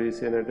ബാച്ച് പ്രൊഡ്യൂസ്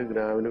ചെയ്യാനായിട്ട്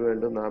ഗ്രാവൽ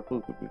വേണ്ടത് 40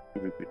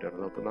 ക്യൂബിക് ഫീറ്റ് ആണ്.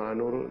 നമുക്ക്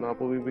 40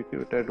 ക്യൂബിക്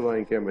ഫീറ്റ് ആയിട്ട്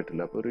വാങ്ങിക്കാൻ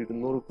പറ്റില്ല. അപ്പോൾ ഒരു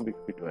 200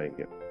 ക്യൂബിക് ഫീറ്റ്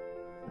വാങ്ങിക്കാം.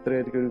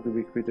 എത്രയായിരിക്കും ഒരു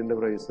ക്യൂബിക് ഫീറ്റിന്റെ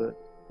പ്രൈസ്?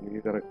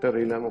 എനിക്ക് കറക്റ്റ്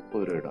അറിയില്ല,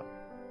 30 രൂപ ഇടാം.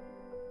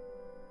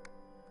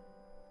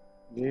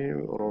 ഇനി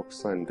റോക്ക്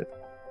സാൻഡ്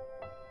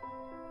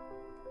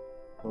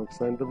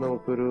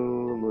നമുക്കൊരു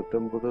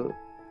 150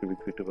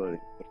 ക്യൂബിക് ഫീറ്റ്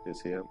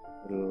പർച്ചേസ് ചെയ്യാം.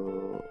 ഒരു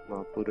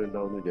 40 രൂപ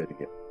ഉണ്ടാവും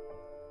വിചാരിക്കാം.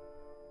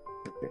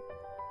 ഓക്കെ.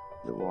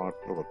 ഇത്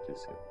വാട്ടർ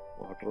പർച്ചേസ് ചെയ്യാം.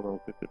 വാട്ടർ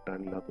നമുക്ക്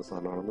കിട്ടാനില്ലാത്ത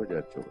സാധനമാണെന്ന്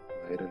വിചാരിച്ചോളൂ.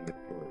 1000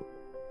 ലിറ്റർ വരും.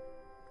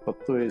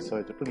 10 പൈസ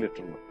വെച്ചിട്ട്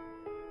ലിറ്ററിന്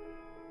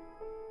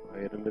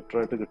 1000 ലിറ്റർ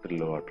ആയിട്ട്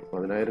കിട്ടില്ല വാട്ടർ.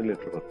 10000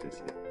 ലിറ്റർ പർച്ചേസ്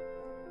ചെയ്യാം.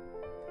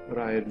 ഒരു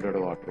 1000 രൂപയുടെ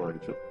വാട്ടർ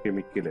വാങ്ങിച്ചു.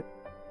 കെമിക്കല്,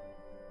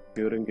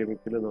 പ്യൂറിൻ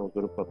കെമിക്കല്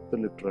നമുക്കൊരു 10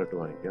 ലിറ്റർ ആയിട്ട്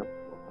വാങ്ങിക്കാം.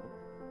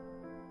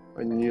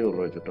 500 രൂപ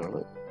വെച്ചിട്ടാണ്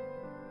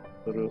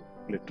ഒരു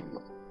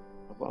ലിറ്ററിന്.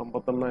 അപ്പോൾ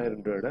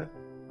 58000 രൂപയുടെ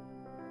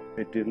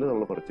മെറ്റീരിയൽ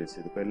നമ്മൾ പർച്ചേസ്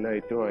ചെയ്തു. ഇപ്പോൾ എല്ലാ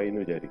ഐറ്റവും ആയി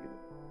എന്ന് വിചാരിക്കുന്നു.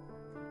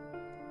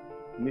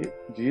 ഇനി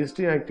GST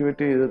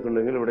ആക്ടിവേറ്റ്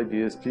ചെയ്തിട്ടുണ്ടെങ്കിൽ ഇവിടെ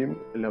GSTയും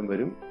എല്ലാം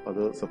വരും.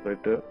 അത്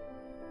സെപ്പറേറ്റ്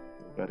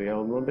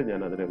അറിയാവുന്നതുകൊണ്ട് ഞാൻ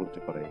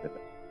അതിനെക്കുറിച്ച് പറയുന്നില്ല.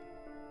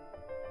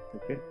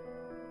 ഓക്കെ.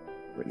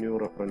 ന്യൂ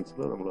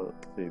റെഫറൻസിൽ നമ്മൾ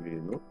സേവ്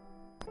ചെയ്യുന്നു.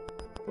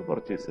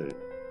 പർച്ചേസ്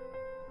കഴിഞ്ഞു.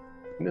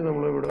 ഇനി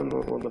നമ്മളിവിടെ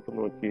വന്നിട്ട്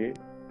നോക്കി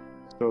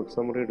സ്റ്റോക്ക്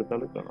സമ്മറി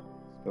എടുത്താൽ കാണാം.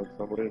 സ്റ്റോക്ക്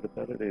സമ്മറി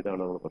എടുത്താൽ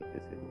ഇതാണ് നമ്മൾ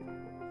പർച്ചേസ്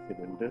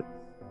ചെയ്തിരിക്കുന്നത്.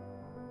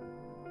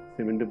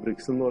 സിമെന്റ്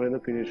ബ്രിക്സ് എന്ന്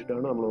പറയുന്നത് ഫിനിഷ്ഡ്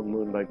ആണ്. നമ്മളൊന്നും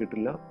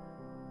ഉണ്ടാക്കിയിട്ടില്ല.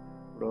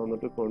 ഇവിടെ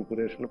വന്നിട്ട്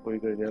കോൺഫിഗറേഷനിൽ പോയി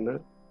കഴിഞ്ഞാൽ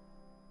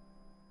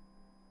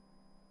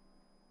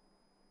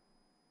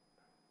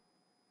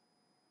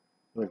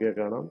നോക്കിയാൽ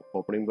കാണാം.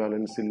 ഓപ്പണിംഗ്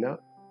ബാലൻസ് ഇല്ല,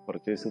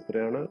 പർച്ചേസ്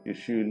ഇത്രയാണ്,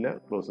 ഇഷ്യൂ ഇല്ല,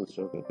 ക്ലോസിംഗ്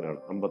സ്റ്റോക്ക് ഇത്രയാണ്.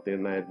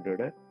 58000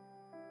 രൂപയുടെ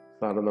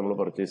സാധനം നമ്മൾ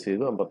പർച്ചേസ്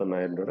ചെയ്തു.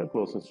 58000 രൂപയുടെ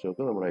ക്ലോസിംഗ്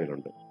സ്റ്റോക്ക് നമ്മുടെ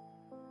കയ്യിലുണ്ട്.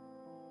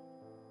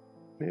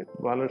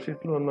 ബാലൻസ്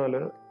ഷീറ്റിൽ വന്നാൽ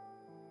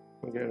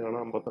നോക്കിയാൽ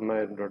കാണാം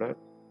 58000 രൂപയുടെ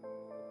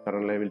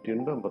കറണ്ട് ലയബിലിറ്റി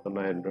ഉണ്ട്,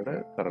 58000 രൂപയുടെ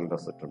കറണ്ട്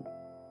അസറ്റ് ഉണ്ട്.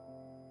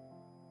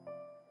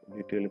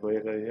 ഡീറ്റെയിൽ പോയി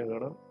കഴിഞ്ഞാൽ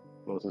കാണാം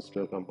ക്ലോസിംഗ്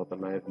സ്റ്റോക്ക്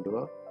 58000 രൂപ,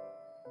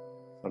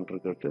 സൺട്രി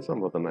ക്രെഡിറ്റേഴ്സ്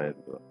 58000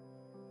 രൂപ.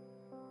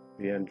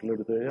 ഈ ആൻഡിൽ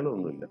എടുത്തു കഴിഞ്ഞാൽ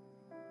ഒന്നുമില്ല.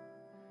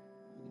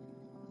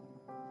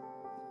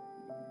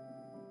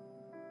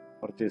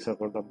 Purchase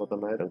account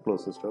 58000,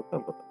 closing stock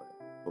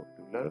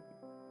 58000.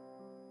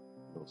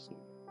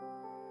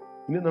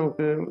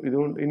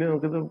 ഇനി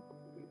നമുക്കിത്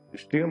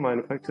ഇഷ്ടിക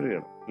മാനുഫാക്ചർ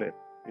ചെയ്യണം അല്ലേ?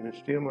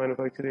 ഇഷ്ടിക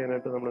മാനുഫാക്ചർ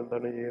ചെയ്യാനായിട്ട് നമ്മൾ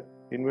എന്താണ് ചെയ്യുക?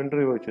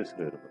 ഇൻവെന്ററി വൗച്ചേഴ്സിൽ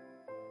വരുന്നത്.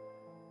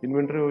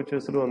 ഇൻവെന്ററി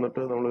വൗച്ചേഴ്സിൽ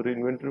വന്നിട്ട് നമ്മളൊരു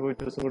ഇൻവെന്ററി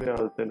വൗച്ചേഴ്സും കൂടി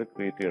ആദ്യത്തെ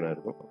ക്രിയേറ്റ്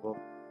ചെയ്യണമായിരുന്നു. അപ്പം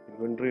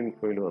ഇൻവെന്ററി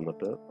ഇൻഫോയിൽ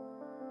വന്നിട്ട്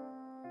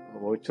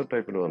വൗച്ചർ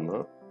ടൈപ്പിൽ വന്ന്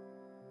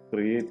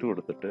ക്രിയേറ്റ്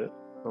കൊടുത്തിട്ട്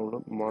നമ്മൾ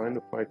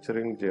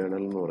മാനുഫാക്ചറിങ്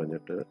ജേണൽ എന്ന്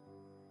പറഞ്ഞിട്ട്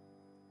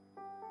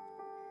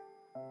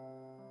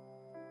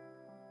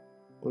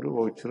ഒരു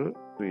വൗച്ചർ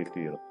ക്രിയേറ്റ്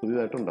ചെയ്യണം,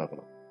 പുതിയതായിട്ട്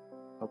ഉണ്ടാക്കണം.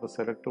 അപ്പൊ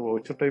സെലക്ട്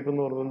വൗച്ചർ ടൈപ്പ്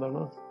എന്ന് പറയുന്നത്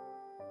എന്താണ്?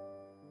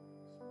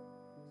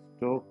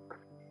 സ്റ്റോക്ക്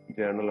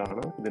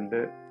ജേണലാണ്.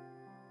 ഇതിന്റെ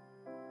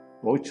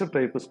വൗച്ചർ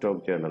ടൈപ്പ്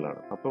സ്റ്റോക്ക്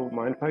ജേണലാണ്. അപ്പോൾ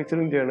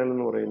മാനുഫാക്ചറിങ് ജേണൽ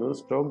എന്ന് പറയുന്നത്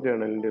സ്റ്റോക്ക്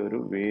ജേണലിന്റെ ഒരു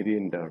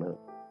വേരിയന്റ് ആണ്.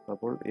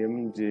 അപ്പോൾ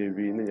MJV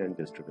എന്ന് ഞാൻ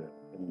ജസ്റ്റ് ഇടുക.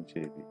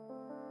 MJV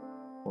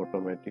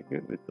ഓട്ടോമാറ്റിക്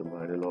വിത്ത്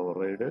manual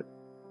override,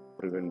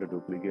 prevent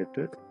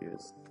duplicate,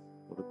 yes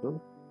കൊടുത്തു.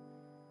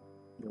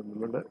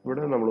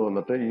 ഇവിടെ നമ്മൾ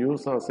വന്നിട്ട്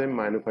use as A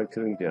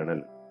manufacturing journal.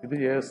 ഇത്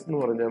യെസ് എന്ന്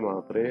പറഞ്ഞാൽ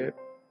മാത്രമേ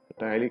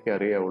ടാലിക്ക്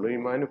അറിയാവുള്ളൂ. ഈ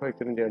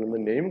മാനുഫാക്ചറിങ് ജേണൽ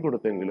നെയിം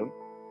കൊടുത്തെങ്കിലും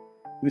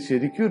ഇത്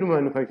ശരിക്കും ഒരു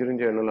മാനുഫാക്ചറിങ്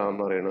ജേണൽ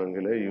ആണെന്ന്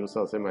അറിയണമെങ്കിൽ use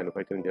as A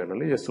manufacturing journal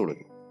yes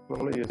കൊടുക്കും.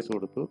 നമ്മൾ യെസ്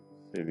കൊടുത്തു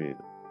സേവ്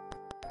ചെയ്തു.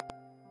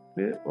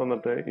 ഇത്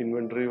വന്നിട്ട്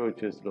ഇൻവെന്ററി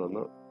വൗച്ചേഴ്സിൽ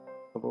വന്ന്,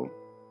 അപ്പം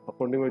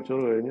അക്കൗണ്ടിങ്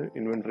വൗച്ചർ കഴിഞ്ഞ്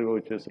ഇൻവെന്ററി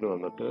വൗച്ചേഴ്സിൽ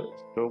വന്നിട്ട്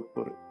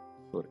സ്റ്റോക്ക്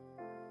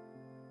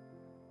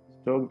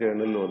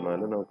ജേണലിൽ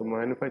വന്നാൽ നമുക്ക്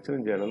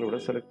മാനുഫാക്ചറിങ് ജേണൽ ഇവിടെ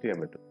സെലക്ട് ചെയ്യാൻ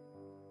പറ്റും.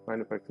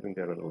 മാനുഫാക്ചറിങ്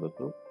ജേണൽ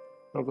കൊടുത്തു.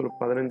 നമുക്കൊരു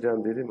 15-ാം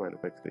തീയതി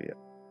മാനുഫാക്ചർ ചെയ്യാം.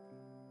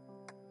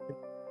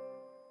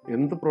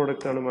 എന്ത്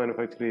പ്രോഡക്റ്റ് ആണ്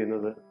മാനുഫാക്ചർ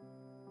ചെയ്യുന്നത്?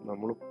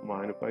 നമ്മൾ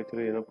മാനുഫാക്ചർ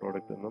ചെയ്യുന്ന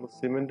പ്രോഡക്റ്റ് നമ്മൾ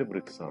സിമെന്റ്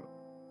ബ്രിക്സ് ആണ്.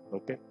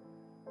 ഓക്കെ.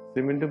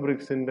 സിമെന്റ്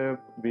ബ്രിക്സിന്റെ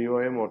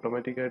BOM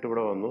ഓട്ടോമാറ്റിക് ആയിട്ട്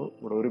ഇവിടെ വന്നു.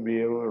 ഇവിടെ ഒരു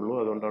BOM ഉള്ളൂ,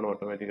 അതുകൊണ്ടാണ്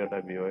ഓട്ടോമാറ്റിക് ആയിട്ട്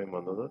ആ BOM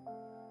വന്നത്.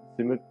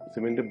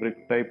 സിമെന്റ്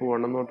ബ്രിക്ക് ടൈപ്പ്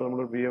 1 എന്നോട്ട്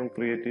നമ്മൾ BOM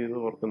ക്രിയേറ്റ് ചെയ്ത്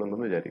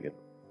ഓർക്കുന്നുണ്ടെന്ന്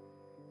വിചാരിക്കുന്നു.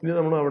 ഇനി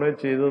നമ്മൾ അവിടെ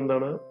ചെയ്തത്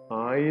എന്താണ്?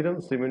 1000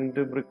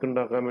 സിമെന്റ് ബ്രിക്ക്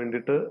ഉണ്ടാക്കാൻ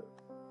വേണ്ടിയിട്ട്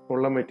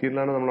ഉള്ള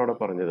മെറ്റീരിയലാണ് നമ്മൾ അവിടെ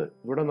പറഞ്ഞത്.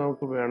 ഇവിടെ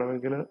നമുക്ക്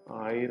വേണമെങ്കിൽ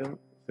 1000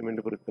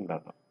 സിമെന്റ് ബ്രിക്ക്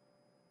ഉണ്ടാക്കാം,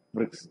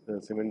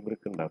 സിമെന്റ്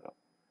ബ്രിക്ക് ഉണ്ടാക്കാം.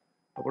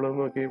 അപ്പോൾ അത്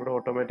നോക്കി ഇവിടെ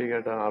ഓട്ടോമാറ്റിക്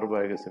ആയിട്ട് 6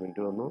 ബാഗ്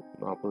സിമെന്റ് വന്നു,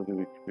 40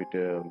 cubic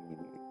feet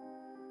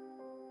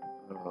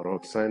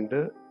rock sand,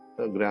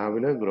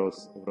 gravel,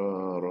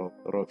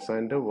 rock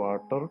sand,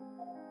 water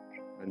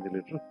 5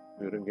 litre,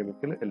 purine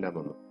chemical എല്ലാം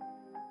വന്നു.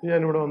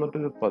 ഞാനിവിടെ വന്നിട്ട്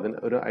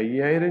ഒരു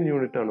 5000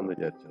 യൂണിറ്റ് ആണെന്ന്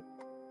വിചാരിച്ചത്.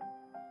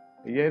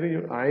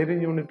 1000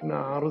 യൂണിറ്റിന്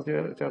 6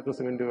 ചാക്ക്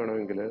സിമെന്റ്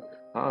വേണമെങ്കിൽ,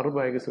 6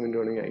 ബാഗ് സിമെന്റ്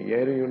വേണമെങ്കിൽ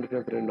 5000 യൂണിറ്റിന്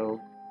എത്ര ഉണ്ടാവും?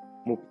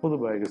 30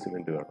 ബാഗ്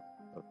സിമെന്റ് വേണം.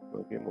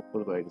 Okay,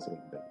 30 bag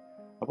cement.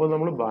 അപ്പോൾ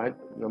നമ്മൾ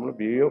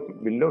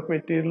ബിൽ ഓഫ്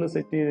മെറ്റീരിയൽ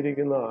സെറ്റ്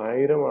ചെയ്തിരിക്കുന്ന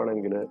 1000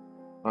 ആണെങ്കിൽ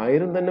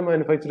 1000 തന്നെ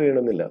മാനുഫാക്ചർ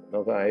ചെയ്യണമെന്നില്ല.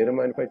 നമുക്ക് 1000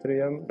 മാനുഫാക്ചർ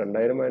ചെയ്യാം,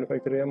 2000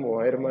 മാനുഫാക്ചർ ചെയ്യാം,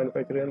 3000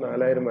 മാനുഫാക്ചർ ചെയ്യാം,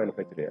 4000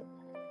 മാനുഫാക്ചർ ചെയ്യാം.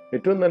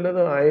 ഏറ്റവും നല്ലത്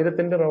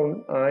 1000ന്റെ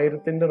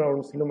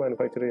റൗണ്ട്സിൽ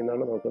മാനുഫാക്ചർ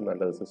ചെയ്യുന്നതാണ് നമുക്ക്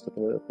നല്ലത്.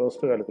 സിസ്റ്റത്തിന്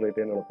കോസ്റ്റ് കാൽക്കുലേറ്റ്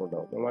ചെയ്യാൻ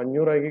എളുപ്പമുണ്ടാവും. നമ്മൾ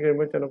 500 ആക്കി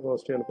കഴിയുമ്പോൾ ചില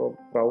കോസ്റ്റ് ചിലപ്പോൾ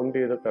റൗണ്ട്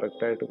ചെയ്ത്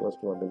കറക്റ്റായിട്ട്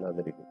കോസ്റ്റ്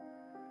വന്നില്ലാന്നിരിക്കും.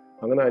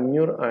 അങ്ങനെ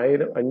 500,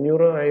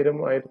 1000,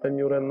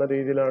 1500 എന്ന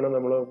രീതിയിലാണ്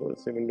നമ്മൾ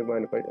സിമെന്റ്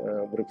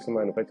ബ്രിക്സ്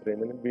മാനുഫാക്ചർ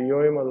ചെയ്യുന്നത്.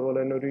 ബിഒയും അതുപോലെ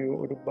തന്നെ ഒരു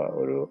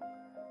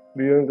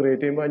ബിഒയും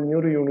ക്രിയേറ്റ് ചെയ്യുമ്പോൾ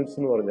 500 യൂണിറ്റ്സ്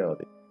എന്ന് പറഞ്ഞാൽ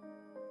മതി.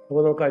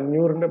 അപ്പോൾ നമുക്ക്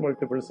 500ന്റെ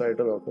മൾട്ടിപ്പിൾസ്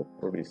ആയിട്ട് നമുക്ക്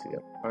പ്രൊഡ്യൂസ്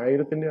ചെയ്യാം.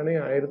 1000ന്റെ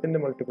ആണെങ്കിൽ 1000ന്റെ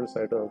മൾട്ടിപ്പിൾസ്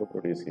ആയിട്ട് നമുക്ക്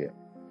പ്രൊഡ്യൂസ് ചെയ്യാം.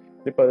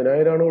 ഇനി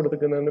 10000 ആണ്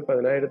കൊടുത്തിരിക്കുന്നതെങ്കിൽ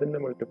 10000ന്റെ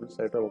മൾട്ടിപ്പിൾസ്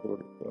ആയിട്ട് നമുക്ക്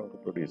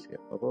പ്രൊഡ്യൂസ്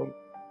ചെയ്യാം. അപ്പം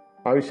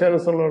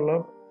ആവശ്യാനുസരണമുള്ള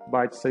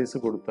ബാച്ച് സൈസ്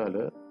കൊടുത്താൽ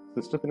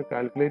സിസ്റ്റത്തിന്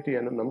കാൽക്കുലേറ്റ്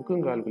ചെയ്യാനും നമുക്കും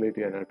കാൽക്കുലേറ്റ്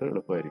ചെയ്യാനായിട്ട്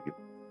എളുപ്പമായിരിക്കും.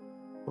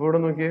 അപ്പോൾ ഇവിടെ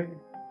നമുക്ക്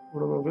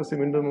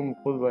സിമെന്റ്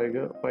 30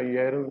 ബാഗ്,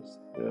 5000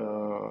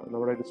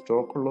 നമ്മുടെ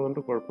സ്റ്റോക്ക് ഉള്ളതുകൊണ്ട്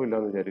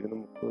കുഴപ്പമില്ലാന്ന് വിചാരിക്കുന്നു.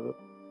 30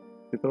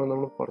 ഇത്ര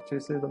നമ്മൾ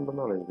പർച്ചേസ്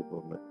ചെയ്തിട്ടുണ്ടെന്നാണ് എനിക്ക്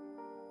തോന്നുന്നത്.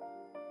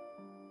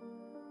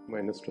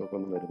 മൈനസ് സ്റ്റോക്ക്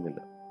ഒന്നും വരുന്നില്ല.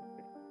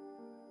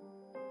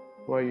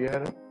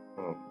 5000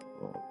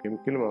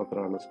 കെമിക്കൽ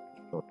മാത്രമാണ്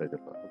ഷോർട്ടേജ്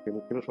ഉള്ളത്.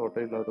 കെമിക്കൽ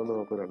ഷോർട്ടേജ് ഇല്ലാത്തതുകൊണ്ട്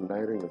നമുക്ക്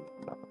 2000 യൂണിറ്റ്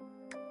ഉണ്ടാക്കാം.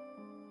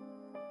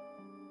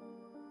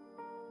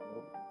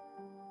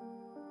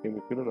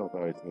 കെമിക്കൽ നമുക്ക്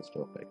ആവശ്യത്തിന്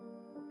സ്റ്റോക്കായി.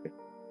 ഓക്കെ,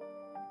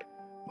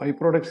 ബൈ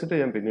പ്രോഡക്ട്സിന്റെ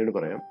ഞാൻ പിന്നീട്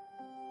പറയാം.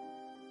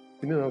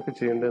 പിന്നെ നമുക്ക്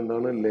ചെയ്യേണ്ടത്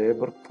എന്താണ്?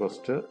 ലേബർ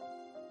കോസ്റ്റ്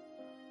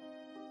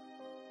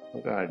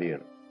നമുക്ക് ആഡ്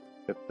ചെയ്യണം.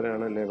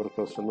 എത്രയാണ് ലേബർ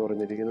കോസ്റ്റ് എന്ന്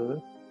പറഞ്ഞിരിക്കുന്നത്?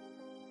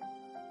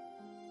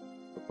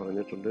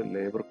 പറഞ്ഞിട്ടുണ്ട്.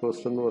 ലേബർ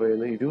കോസ്റ്റ് എന്ന്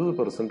പറയുന്നത്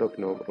 20%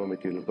 ഓഫ് റോ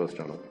മെറ്റീരിയൽ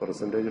കോസ്റ്റ് ആണ്.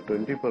 പെർസെൻറ്റേജ്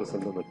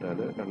 20% എന്നിട്ടാൽ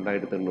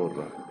 2800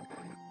 രൂപ.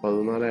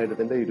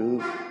 14,000ന്റെ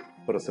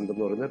 20%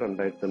 എന്ന് പറയുന്നത്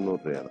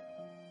 2800 രൂപയാണ്.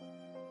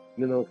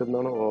 ഇനി നമുക്ക്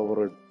എന്താണ്?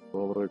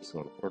 ഓവർഹെഡ്സ്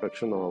ആണ്.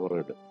 പ്രൊഡക്ഷൻ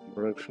ഓവർഹെഡ്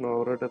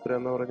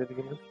എത്രയാണെന്ന്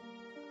പറഞ്ഞിരിക്കുന്നത്?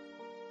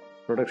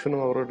 പ്രൊഡക്ഷൻ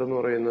ഓവർഹെഡ് എന്ന്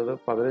പറയുന്നത്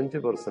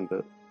 15%.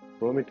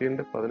 റോ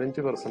മെറ്റീരിയലിന്റെ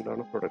 15%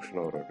 ആണ് പ്രൊഡക്ഷൻ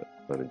ഓവർഹെഡ്.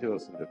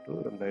 15% ഇട്ടു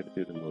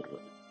 2200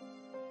 രൂപ.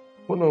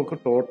 അപ്പോൾ നമുക്ക്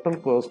ടോട്ടൽ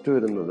കോസ്റ്റ്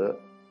വരുന്നത്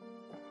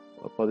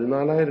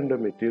 14,000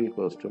 മെറ്റീരിയൽ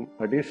കോസ്റ്റും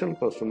അഡീഷണൽ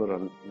കോസ്റ്റും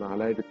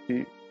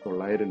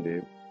 4,900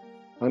 രൂപയും.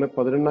 അങ്ങനെ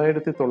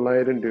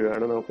 18,900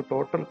 രൂപയാണ് നമുക്ക്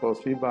ടോട്ടൽ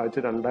കോസ്റ്റ്. ഈ ബാച്ച്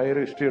 2000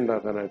 ഇഷ്ടി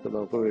ഉണ്ടാക്കാനായിട്ട്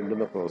നമുക്ക്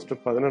വേണ്ടുന്ന കോസ്റ്റ്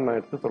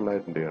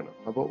 18,900 രൂപയാണ്.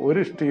 അപ്പോൾ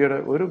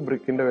ഒരു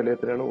ബ്രിക്കിന്റെ വില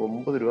എത്രയാണ്?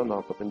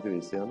 9.45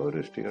 രൂപയാണ്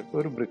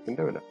ഒരു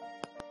ബ്രിക്കിന്റെ വില.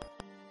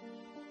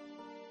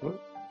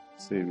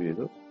 സേവ്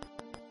ചെയ്തു.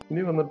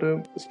 ഇനി വന്നിട്ട്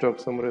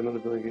സ്റ്റോക്ക് സമ്മറി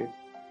എന്നെടുത്ത് നോക്കി.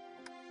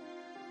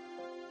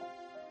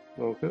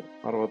 നമുക്ക്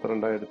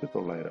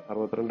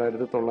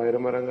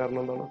 62,900 വരാൻ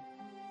കാരണം എന്താണ്?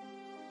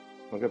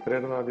 നമുക്ക്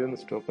എത്രയായിരുന്നു ആദ്യം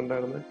സ്റ്റോക്ക്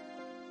ഉണ്ടായിരുന്നത്?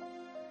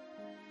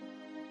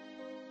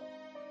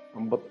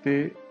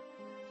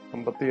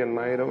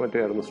 58,000 മറ്റേ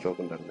ആയിരുന്നു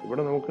സ്റ്റോക്ക് ഉണ്ടായിരുന്നത്.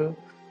 ഇവിടെ നമുക്ക്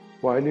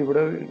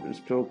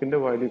സ്റ്റോക്കിന്റെ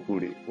വാല്യൂ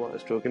കൂടി.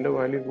 സ്റ്റോക്കിന്റെ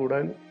വാല്യൂ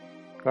കൂടാൻ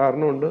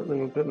കാരണമുണ്ട്.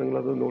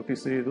 നിങ്ങളത്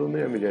നോട്ടീസ് ചെയ്തു എന്ന്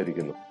ഞാൻ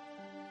വിചാരിക്കുന്നു.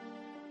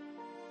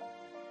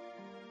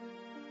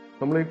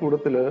 നമ്മൾ ഈ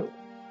കൂട്ടത്തില്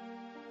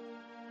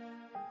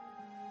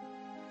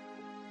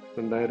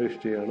 2000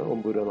 ഇഷ്ടിയാണ്.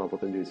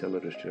 9.45 രൂപ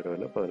ഒരു ഇഷ്ടിയുടെ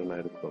വില.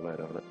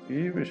 18,900 ആണ്. ഈ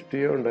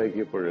ഇഷ്ടിക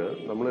ഉണ്ടാക്കിയപ്പോൾ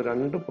നമ്മൾ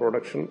 2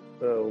 പ്രൊഡക്ഷൻ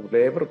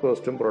ലേബർ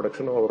കോസ്റ്റും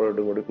പ്രൊഡക്ഷൻ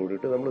ഓവർഹെഡും കൂടി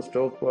കൂടിയിട്ട് നമ്മൾ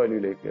സ്റ്റോക്ക്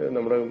വാല്യൂയിലേക്ക്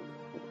നമ്മുടെ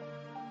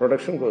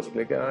പ്രൊഡക്ഷൻ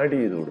കോസ്റ്റിലേക്ക് ആഡ്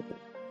ചെയ്ത് കൊടുക്കും.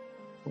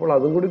 അപ്പോൾ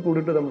അതും കൂടി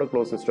കൂടിയിട്ട് നമ്മുടെ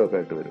ക്ലോസിംഗ് സ്റ്റോക്ക്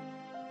ആയിട്ട് വരും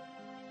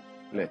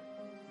അല്ലേ?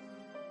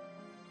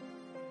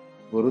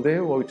 വെറുതെ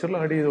വൗച്ചറിൽ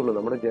ആഡ് ചെയ്തോളൂ.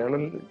 നമ്മുടെ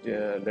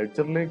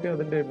ലെഡ്ജറിലേക്ക്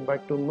അതിന്റെ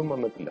ഇമ്പാക്റ്റ് ഒന്നും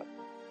വന്നിട്ടില്ല.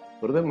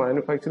 വെറുതെ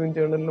മാനുഫാക്ചറിങ്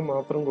ജേണലിന്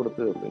മാത്രം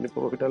കൊടുത്തേ ഉള്ളൂ. ഇനി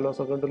പ്രോഫിറ്റ് ആൻഡ്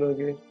ലോസ് അക്കൗണ്ടിൽ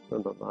നോക്കി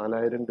കണ്ടോ,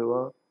 4,000 രൂപ,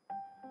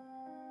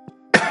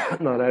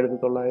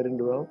 4,900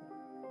 രൂപ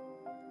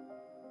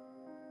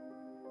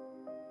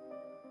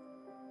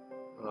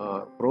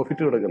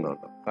പ്രോഫിറ്റ്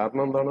കിടക്കുന്നുണ്ട്.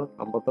 കാരണം എന്താണ്?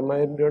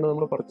 58,000 രൂപയാണ്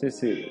നമ്മൾ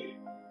പർച്ചേസ് ചെയ്തത്.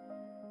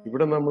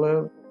 ഇവിടെ നമ്മൾ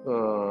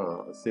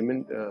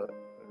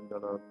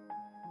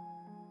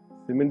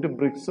സിമെന്റ്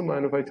ബ്രിക്സ്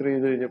മാനുഫാക്ചർ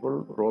ചെയ്ത് കഴിഞ്ഞപ്പോൾ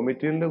റോ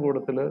മെറ്റീരിയലിന്റെ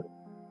കൂട്ടത്തില്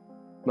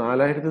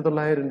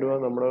 4,900 രൂപ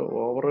നമ്മുടെ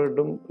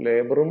ഓവർഹെഡും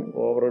ലേബറും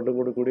ഓവർഹെഡും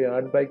കൂടി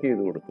ആഡ് ബാക്ക്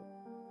ചെയ്ത് കൊടുത്തു.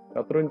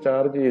 അത്രയും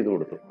ചാർജ് ചെയ്ത്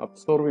കൊടുത്തു,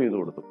 അബ്സോർവ് ചെയ്ത്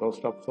കൊടുത്തു.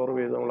 കോസ്റ്റ് അബ്സോർവ്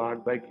ചെയ്ത് നമ്മൾ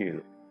ആഡ് ബാക്ക്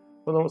ചെയ്തു.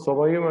 അപ്പോൾ നമ്മൾ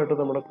സ്വാഭാവികമായിട്ട്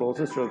നമ്മുടെ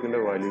ക്ലോസിംഗ്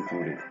സ്റ്റോക്കിന്റെ വാല്യൂ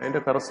കൂടി.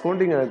 അതിന്റെ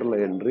കറസ്പോണ്ടിങ് ആയിട്ടുള്ള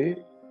എൻട്രി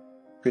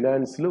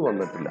ഫിനാൻസിൽ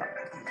വന്നിട്ടില്ല.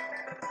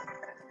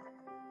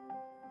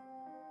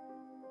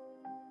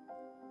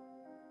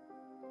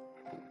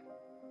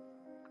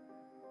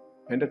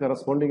 അതിന്റെ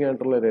കറസ്പോണ്ടിങ്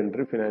ആയിട്ടുള്ള ഒരു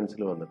എൻട്രി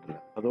ഫിനാൻസിൽ വന്നിട്ടില്ല.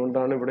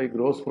 അതുകൊണ്ടാണ് ഇവിടെ ഈ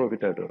ഗ്രോസ്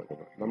പ്രോഫിറ്റ് ആയിട്ട്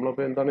കിടക്കുന്നത്.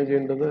 നമ്മളപ്പോൾ എന്താണ്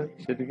ചെയ്യേണ്ടത്?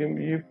 ശരിക്കും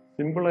ഈ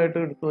സിമ്പിൾ ആയിട്ട്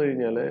എടുത്തു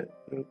കഴിഞ്ഞാൽ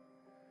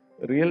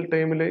റിയൽ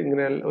ടൈമിൽ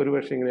ഇങ്ങനെ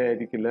ഒരുപക്ഷെ ഇങ്ങനെ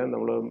ആയിരിക്കില്ല.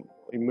 നമ്മൾ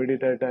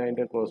ഇമ്മീഡിയറ്റ് ആയിട്ട്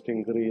അതിന്റെ കോസ്റ്റ്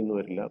ഇൻക്രീസ് ചെയ്യുന്നു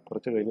വരില്ല.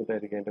 കുറച്ച്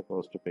കഴിഞ്ഞിട്ടായിരിക്കും അതിന്റെ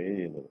കോസ്റ്റ് പേ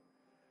ചെയ്യുന്നത്.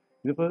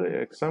 ഇതിപ്പോൾ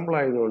എക്സാമ്പിൾ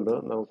ആയതുകൊണ്ട്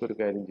നമുക്കൊരു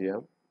കാര്യം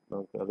ചെയ്യാം.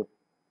 നമുക്കത്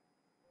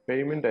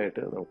പേയ്മെന്റ്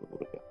ആയിട്ട് നമുക്ക്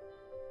കൊടുക്കാം.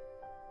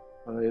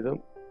 അതായത്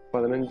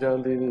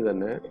 15-ാം തീയതി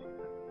തന്നെ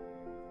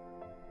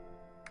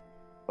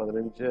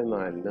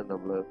 15/4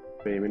 നമ്മൾ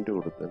പേയ്മെന്റ്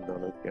കൊടുത്തു.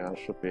 എന്താണ്?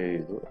 ക്യാഷ് പേ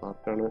ചെയ്തു.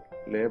 ആർക്കാണ്?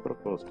 ലേബർ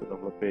കോസ്റ്റ്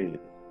നമ്മൾ പേ ചെയ്തു.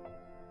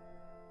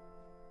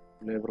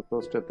 ലേബർ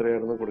കോസ്റ്റ്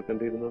എത്രയായിരുന്നു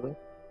കൊടുക്കേണ്ടിയിരുന്നത്?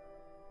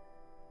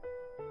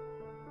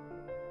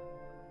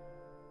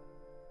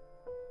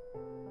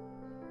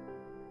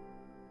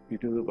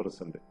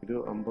 20%.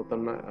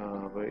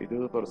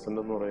 20%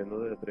 എന്ന്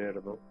പറയുന്നത്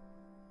എത്രയായിരുന്നു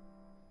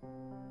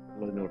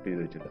നമ്മൾ നോട്ട്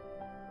ചെയ്ത് വെച്ചില്ല.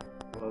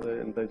 അപ്പോൾ അത്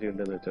എന്താ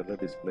ചെയ്യേണ്ടതെന്ന് വെച്ചാൽ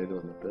ഡിസ്പ്ലേയിൽ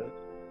വന്നിട്ട്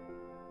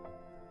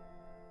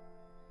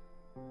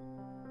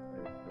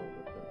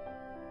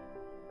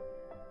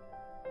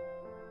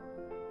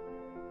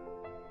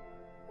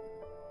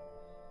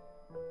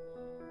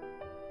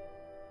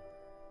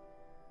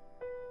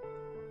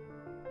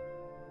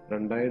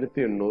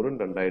 $2,800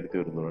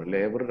 $2,100.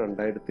 ലേബർ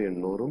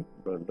 2,800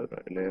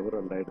 ലേബർ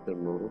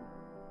 2,800,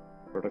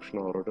 പ്രൊഡക്ഷൻ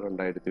ഓവറോഡ്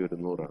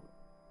 2,100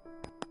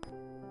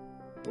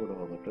 ഇവിടെ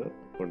വന്നിട്ട്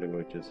അക്കൗണ്ടിങ്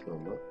വെച്ചേഴ്സിൽ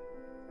വന്ന്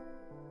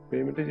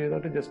പേയ്മെന്റ്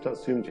ചെയ്തിട്ട് ജസ്റ്റ്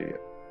അസ്യൂം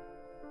ചെയ്യാം.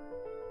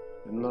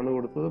 എന്നാണ്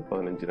കൊടുത്തത്?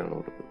 15-നാണ്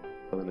കൊടുത്തത്.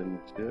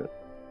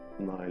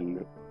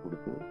 15/4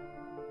 കൊടുത്തു.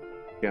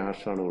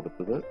 ക്യാഷാണ്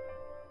കൊടുത്തത്.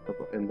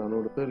 അപ്പോൾ എന്താണ്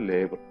കൊടുത്തത്?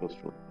 ലേബർ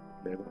കോസ്റ്റ് കൊടുത്തത്.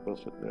 ലേബർ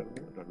കോസ്റ്റ്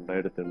എത്രയായിരുന്നു?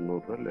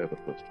 $2,800 ലേബർ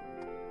കോസ്റ്റ്.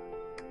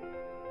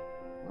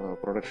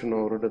 പ്രൊഡക്ഷൻ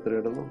ഓവറോഡ്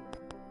എത്രയായിരുന്നു?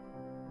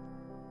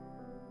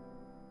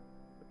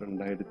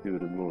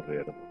 2,100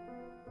 ആയിരുന്നു.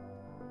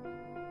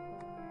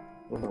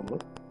 അപ്പോൾ നമ്മൾ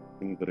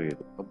ഇൻകർ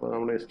ചെയ്തു. അപ്പോൾ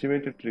നമ്മൾ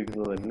എസ്റ്റിമേറ്റ്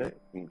ഇട്ടിരിക്കുന്നത് തന്നെ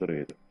ഇൻകർ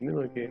ചെയ്തു. ഇനി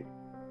നോക്കിയേ,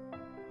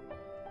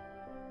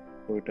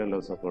 പ്രോഫിറ്റ് ആൻഡ്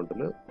ലോസ്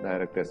അക്കൗണ്ടിൽ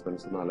ഡയറക്റ്റ്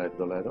എക്സ്പെൻസ്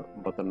 4,900,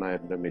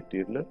 58,000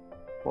 മെറ്റീരിയൽ,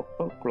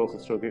 മൊത്തം ക്ലോസ്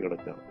സ്റ്റോക്കിൽ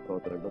കിടക്കുകയാണ്.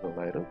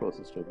 62,900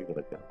 ക്ലോസ് സ്റ്റോക്കിൽ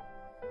കിടക്കുകയാണ്.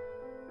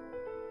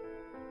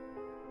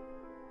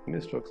 ഇനി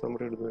സ്റ്റോക്ക്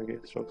സമ്മറി എടുത്ത് നോക്കി.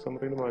 സ്റ്റോക്ക്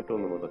സമ്മറിയിൽ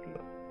മാറ്റമൊന്നും വന്നിട്ടില്ല.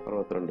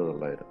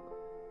 62,900.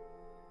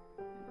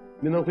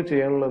 ഇനി നമുക്ക്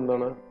ചെയ്യാനുള്ള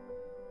എന്താണ്?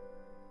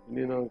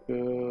 ഇനി നമുക്ക്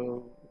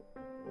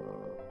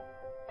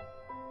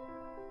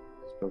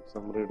സ്റ്റോക്ക്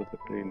സമ്മറി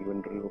എടുത്തിട്ട്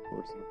ഇൻവെന്ററി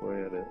റിപ്പോർട്ട്സിൽ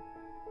പോയാൽ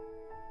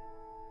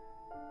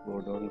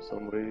ഗോഡൗൺ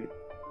സമ്മറി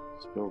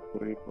സ്റ്റോക്ക്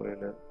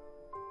പോയാൽ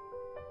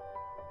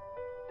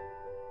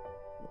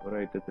ഒരു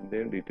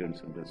ഐറ്റത്തിൻ്റെയും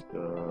ഡീറ്റെയിൽസ് ഉണ്ട്.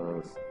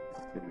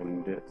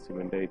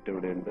 സിമെന്റ് ഐറ്റം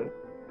ഇവിടെയുണ്ട്.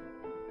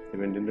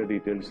 സിമെന്റിന്റെ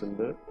ഡീറ്റെയിൽസ്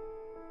ഉണ്ട്.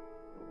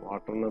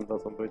 വാട്ടറിന് എന്താ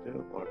സംഭവിച്ചത്?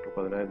 വാട്ടർ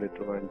 10,000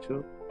 ലിറ്റർ വാങ്ങിച്ചു.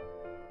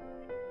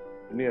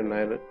 ഇനി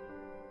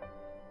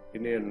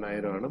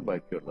 8,000 ആണ്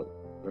ബാക്കിയുള്ളത്.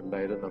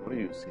 2,000 നമ്മൾ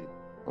യൂസ് ചെയ്യും.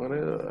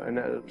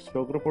 അങ്ങനെ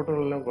സ്റ്റോക്ക്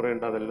റിപ്പോർട്ടുകളെല്ലാം കുറേ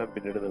ഉണ്ട്. അതെല്ലാം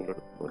പിന്നീട്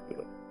നിങ്ങളുടെ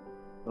നോക്കുക.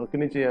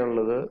 നമുക്കിനി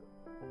ചെയ്യാനുള്ളത്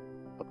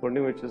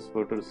അക്കൗണ്ടിങ് വെച്ച്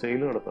പോയിട്ട് ഒരു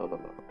സെയിൽ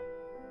നടത്താമെന്നുള്ളതാണ്.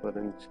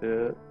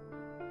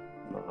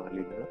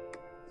 15/4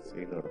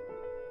 സെയിൽ നടത്തും.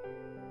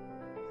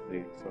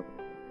 സെയിൽസ്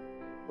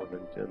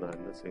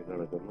 15/4 സെയിൽ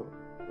നടക്കുന്നു.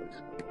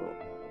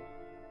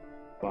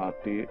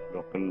 പാർട്ടി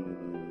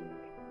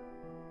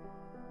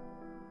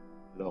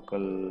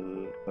ലോക്കൽ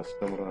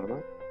കസ്റ്റമറാണ്.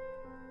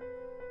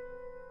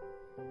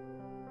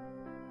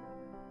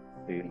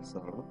 സെയിൽസ്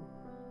ആണ്.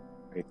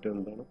 ഐറ്റം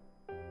എന്താണ്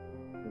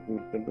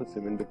വിൽക്കേണ്ടത്?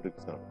 സിമെന്റ്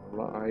ബ്രിക്സ് ആണ്. നമ്മൾ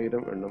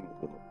 1000 എണ്ണം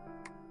വിൽക്കുന്നു.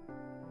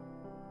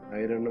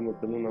 1000 എണ്ണം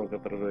വിൽക്കുന്നു. നമുക്ക്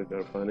എത്ര രൂപയ്ക്ക്?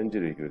 15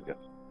 രൂപയ്ക്ക് വിൽക്കാം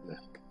അല്ലേ?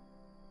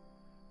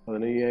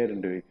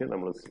 15,000 രൂപയ്ക്ക്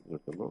നമ്മൾ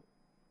വിൽക്കുന്നു.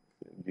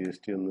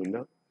 GST ഒന്നുമില്ല.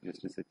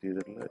 GST സെറ്റ്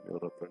ചെയ്തിട്ടില്ല. ന്യൂ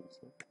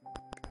റെഫറൻസ്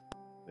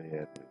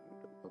 15,000 രൂപയ്ക്ക് വിൽക്കും.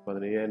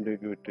 15,000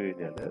 രൂപയ്ക്ക് വിറ്റ്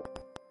കഴിഞ്ഞാൽ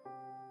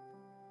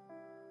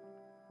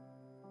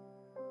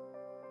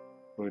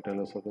പ്രോഫിറ്റ് ആൻഡ്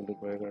ലോസ് അക്കൗണ്ടിൽ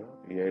പോയാൽ കാണാം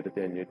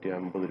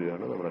 5,550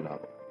 രൂപയാണ് നമ്മുടെ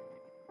ലാഭം.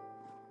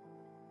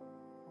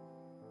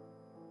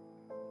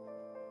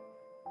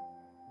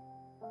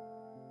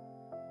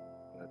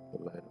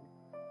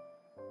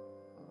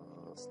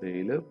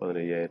 സെയില്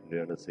 15,000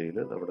 രൂപയാണ്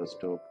സെയില്. നമ്മുടെ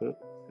സ്റ്റോക്ക്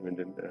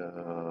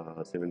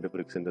സിമെന്റ്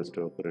ബ്രിക്സിന്റെ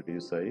സ്റ്റോക്ക്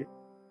റെഡ്യൂസായി,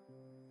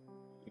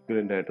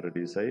 ഇക്വലന്റ് ആയിട്ട്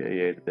റെഡ്യൂസായി.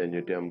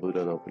 5,550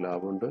 രൂപ നമുക്ക്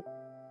ലാഭമുണ്ട്.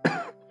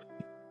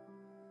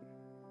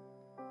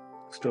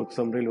 സ്റ്റോക്ക്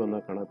സമ്മറിയിൽ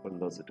വന്നാൽ കാണാൻ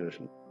എന്താ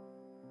സിറ്റുവേഷൻ?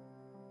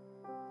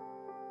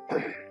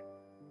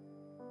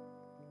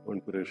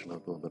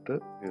 കോൺഫിഗറേഷനകത്ത് വന്നിട്ട്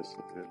യൂസ്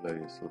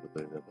കൊടുത്തു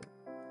കഴിഞ്ഞാൽ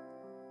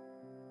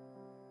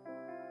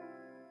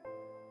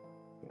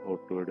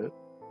ഔട്ട്വേർഡ്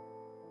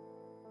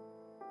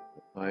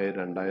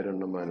 2,000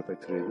 എണ്ണം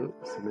മാനുഫാക്ചർ ചെയ്തു.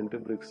 സിമെന്റ്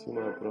ബ്രിക്സ്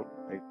മാത്രം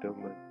ഐറ്റം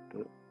ആയിട്ട്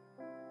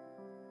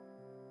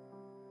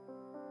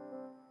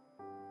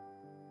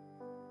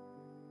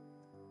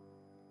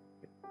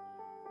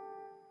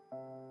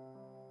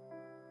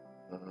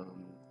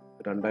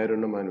 2,000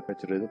 എണ്ണം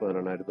മാനുഫാക്ചർ ചെയ്ത്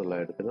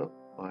 12,900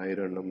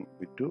 1000 എണ്ണം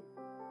വിറ്റു.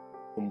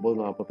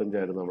 945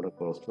 ആയിരുന്നു നമ്മുടെ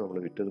കോസ്റ്റ്. നമ്മൾ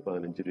വിറ്റത്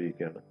 15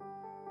 രൂപയ്ക്കാണ്.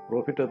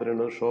 പ്രോഫിറ്റ്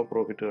എത്രയാണ്? ഷോ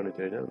പ്രോഫിറ്റ്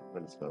കാണിച്ചു കഴിഞ്ഞാൽ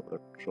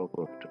മനസ്സിലാവും. ഷോ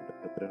പ്രോഫിറ്റ് ഉണ്ട്.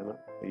 എത്രയാണ്?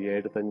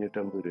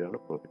 5,550 രൂപയാണ്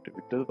പ്രോഫിറ്റ്.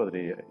 വിറ്റത്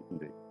 15,000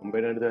 രൂപ.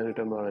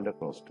 9,550 ആണ് അതിന്റെ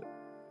കോസ്റ്റ്.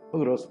 അപ്പോൾ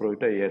ഗ്രോസ്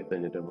പ്രോഫിറ്റ്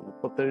 5,550.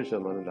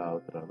 37%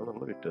 ലാഭത്തിലാണ്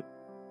നമ്മൾ വിറ്റത്.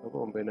 അപ്പോൾ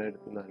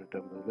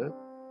 9,450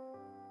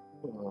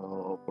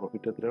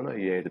 പ്രോഫിറ്റ് എത്രയാണ്?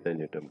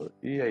 5,550.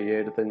 ഈ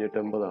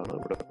 5,550 ആണ്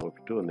ഇവിടെ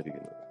പ്രോഫിറ്റ്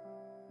വന്നിരിക്കുന്നത്.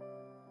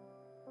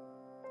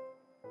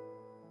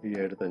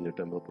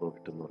 5,550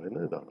 പ്രോഫിറ്റ് എന്ന്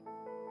പറയുന്നത് ഇതാണ്.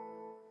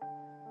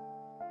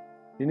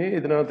 ഇനി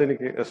ഇതിനകത്ത്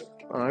എനിക്ക്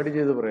ആഡ്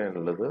ചെയ്ത്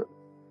പറയാനുള്ളത്,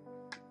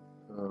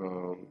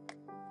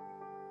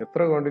 എത്ര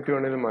ക്വാണ്ടിറ്റി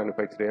വേണേലും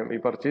മാനുഫാക്ചർ ചെയ്യാം. ഈ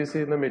പർച്ചേസ്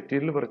ചെയ്യുന്ന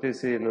മെറ്റീരിയൽ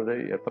പർച്ചേസ് ചെയ്യുന്നത്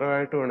എത്ര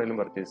ആയിട്ട് വേണേലും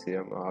പർച്ചേസ്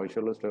ചെയ്യാം.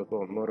 ആവശ്യമുള്ള സ്റ്റോക്ക്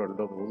 1,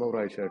 2, 3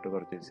 പ്രാവശ്യമായിട്ട്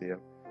പർച്ചേസ്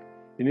ചെയ്യാം.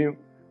 ഇനിയും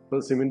ഇപ്പോൾ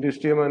സിമെന്റ്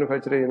ഇഷ്ടിക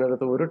മാനുഫാക്ചർ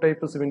ചെയ്യുന്നിടത്ത് ഒരു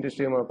ടൈപ്പ് സിമെന്റ്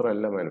ഇഷ്ടിക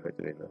മാത്രമല്ല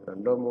മാനുഫാക്ചർ ചെയ്യുന്നത്.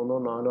 2, 3,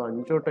 4,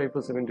 5 ടൈപ്പ്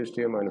സിമെന്റ്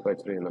ഇഷ്ടിക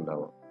മാനുഫാക്ചർ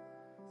ചെയ്യുന്നുണ്ടാവാം.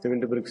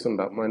 സിമെന്റ് ബ്രിക്സ്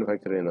ഉണ്ടാവും,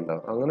 മാനുഫാക്ചർ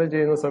ചെയ്യുന്നുണ്ടാവും. അങ്ങനെ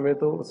ചെയ്യുന്ന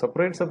സമയത്ത്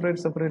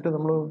സെപ്പറേറ്റ്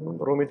നമ്മൾ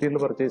റോ മെറ്റീരിയൽ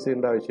പർച്ചേസ്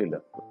ചെയ്യേണ്ട ആവശ്യമില്ല.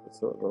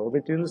 റോ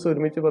മെറ്റീരിയൽസ്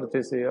ഒരുമിച്ച്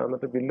പർച്ചേസ് ചെയ്യുക,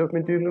 എന്നിട്ട് ബിൽ ഓഫ്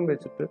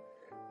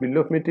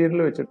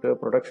മെറ്റീരിയൽ വെച്ചിട്ട്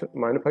പ്രൊഡക്ഷൻ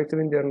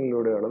മാനുഫാക്ചറിങ്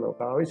ചാനലിലൂടെയാണ്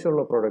നമുക്ക്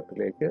ആവശ്യമുള്ള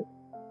പ്രോഡക്റ്റിലേക്ക്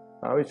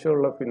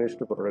ആവശ്യമുള്ള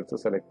ഫിനിഷ്ഡ് പ്രോഡക്റ്റ്സ്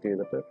സെലക്ട്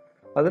ചെയ്തിട്ട്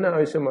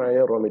അതിനാവശ്യമായ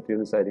റോ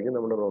മെറ്റീരിയൽസ് ആയിരിക്കും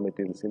നമ്മുടെ റോ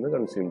മെറ്റീരിയൽസിൽ നിന്ന്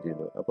കൺസ്യൂം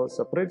ചെയ്യുന്നത്. അപ്പോൾ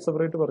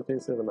സെപ്പറേറ്റ്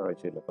പർച്ചേസ് ചെയ്യേണ്ട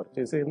ആവശ്യമില്ല.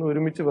 പർച്ചേസ് ചെയ്യുന്ന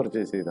ഒരുമിച്ച്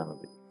പർച്ചേസ് ചെയ്താൽ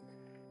മതി.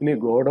 ഇനി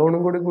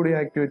ഗോഡൌണും കൂടി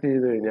ആക്ടിവേറ്റ്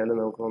ചെയ്ത് കഴിഞ്ഞാൽ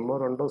നമുക്ക്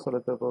 1-2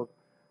 സ്ഥലത്ത് ഇപ്പോൾ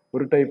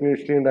ഒരു ടൈപ്പ്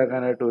ഹിസ്റ്ററി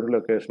ഉണ്ടാക്കാനായിട്ട് ഒരു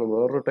ലൊക്കേഷനും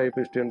വേറൊരു ടൈപ്പ്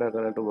ഹിസ്റ്ററി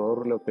ഉണ്ടാക്കാനായിട്ട്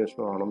വേറൊരു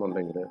ലൊക്കേഷനും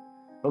ആണെന്നുണ്ടെങ്കിൽ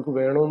നമുക്ക്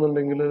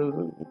വേണമെന്നുണ്ടെങ്കിൽ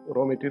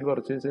റോ മെറ്റീരിയൽ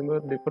പർച്ചേസ് ചെയ്യുമ്പോൾ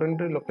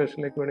ഡിഫറെൻറ്റ്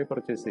ലൊക്കേഷനിലേക്ക് വേണമെങ്കിൽ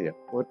പർച്ചേസ് ചെയ്യാം.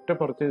 ഒറ്റ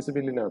പർച്ചേസ്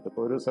ബില്ലിനകത്ത്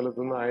ഇപ്പോൾ ഒരു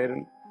സ്ഥലത്ത് നിന്ന്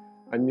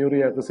 500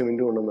 ചാക്ക്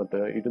സിമെന്റ് കൊണ്ടുവന്നിട്ട്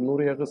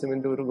 200 ചാക്ക്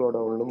സിമെന്റ് ഒരു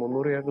ഗോഡൌണിലും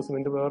 300 ചാക്ക്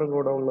സിമെന്റ് വേറെ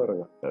ഗോഡൌണിലും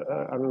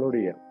അൺലോഡ്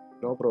ചെയ്യാം,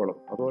 നോ പ്രോബ്ലം.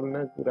 അതുപോലെ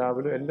തന്നെ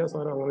രാവിലെ എല്ലാ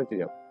സാധനവും അങ്ങനെ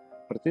ചെയ്യാം.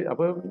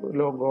 അപ്പോൾ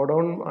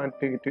ഗോഡൌൺ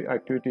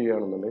ആക്ടിവേറ്റ്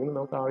ചെയ്യുകയാണെന്നുണ്ടെങ്കിൽ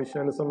നമുക്ക്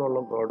ആവശ്യാനുസരണമുള്ള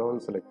ഗോഡൌൺ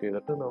സെലക്ട്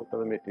ചെയ്തിട്ട്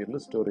നമുക്കത് മെറ്റീരിയൽ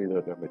സ്റ്റോർ ചെയ്ത്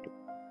വെക്കാൻ പറ്റും.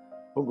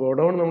 അപ്പോൾ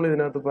ഗോഡൌൺ നമ്മൾ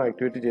ഇതിനകത്ത് ഇപ്പോൾ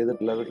ആക്ടിവേറ്റ്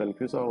ചെയ്തിട്ടില്ല. അത്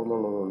കൺഫ്യൂസ്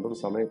ആവുന്നുള്ളതുകൊണ്ടും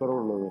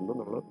സമയക്കുറവുള്ളതുകൊണ്ടും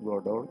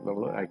ഗോഡൌൺ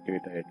നമ്മൾ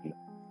ആക്ടിവേറ്റ് ആയിട്ടില്ല.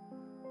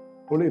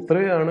 അപ്പോൾ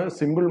ഇത്രയാണ്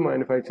സിമ്പിൾ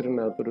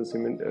മാനുഫാക്ചറിനകത്ത്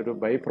ഒരു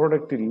ബൈ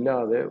പ്രോഡക്റ്റ്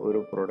ഇല്ലാതെ ഒരു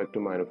പ്രോഡക്റ്റ്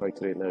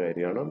മാനുഫാക്ചർ ചെയ്യുന്ന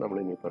കാര്യമാണ് നമ്മൾ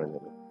ഇനി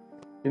പറഞ്ഞത്.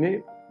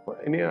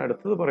 ഇനി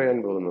അടുത്തത് പറയാൻ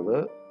പോകുന്നത്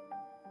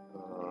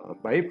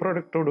ബൈ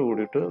പ്രോഡക്റ്റോട്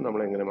കൂടിയിട്ട് നമ്മൾ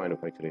എങ്ങനെ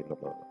മാനുഫാക്ചർ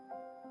ചെയ്യുന്നതാണ്.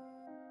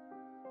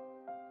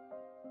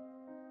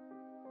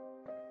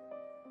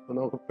 അപ്പോൾ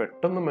നമുക്ക്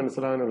പെട്ടെന്ന്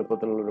മനസ്സിലാകാൻ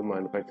എളുപ്പത്തിലുള്ള ഒരു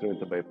മാനുഫാക്ചറിംഗ്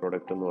വിത്ത് ബൈ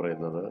പ്രോഡക്റ്റ് എന്ന്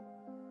പറയുന്നത്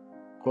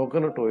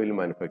കോക്കനട്ട് ഓയിൽ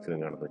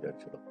മാനുഫാക്ചറിംഗ് ആണെന്ന്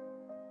വിചാരിച്ചത്.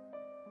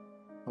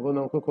 അപ്പോൾ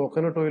നമുക്ക്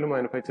കോക്കനട്ട് ഓയിൽ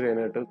മാനുഫാക്ചർ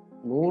ചെയ്യാനായിട്ട്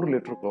 100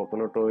 ലിറ്റർ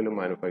കോക്കനട്ട് ഓയിൽ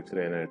മാനുഫാക്ചർ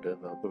ചെയ്യാനായിട്ട്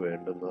നമുക്ക്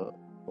വേണ്ടുന്ന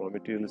റോ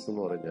മെറ്റീരിയൽസ്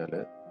എന്ന് പറഞ്ഞാൽ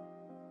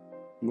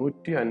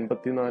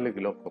 154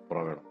 കിലോ കൊപ്ര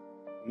വേണം.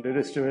 എൻ്റെ ഒരു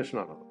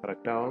എസ്റ്റിമേഷനാണ്,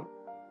 കറക്റ്റ് ആവാം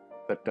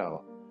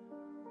തെറ്റാവാം.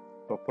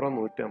 കൊപ്ര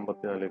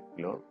 154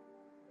 kilo.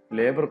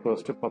 Labour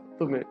cost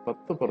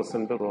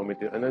 10% raw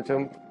material എന്ന്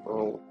വെച്ചാൽ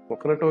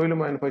കോക്കനട്ട് ഓയിൽ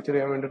മാനുഫാക്ചർ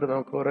ചെയ്യാൻ വേണ്ടിയിട്ട്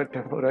നമുക്ക്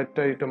ഒരൊറ്റ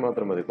ഐറ്റം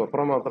മാത്രം മതി, കൊപ്ര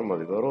മാത്രം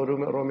മതി. വേറെ ഒരു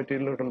റോ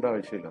മെറ്റീരിയൽ ഇടേണ്ട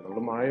ആവശ്യമില്ല. നമ്മൾ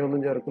മായമൊന്നും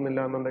ചേർക്കുന്നില്ല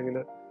എന്നുണ്ടെങ്കിൽ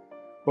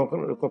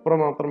കൊപ്ര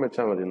മാത്രം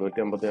വെച്ചാൽ മതി.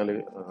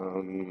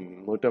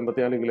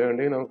 154 കിലോ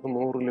ഉണ്ടെങ്കിൽ നമുക്ക്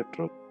 100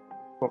 ലിറ്റർ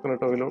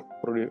കോക്കനട്ട് ഓയിൽ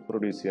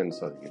പ്രൊഡ്യൂസ് ചെയ്യാൻ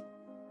സാധിക്കും.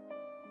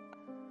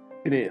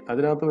 ഇനി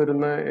അതിനകത്ത്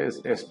വരുന്ന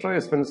എക്സ്ട്രാ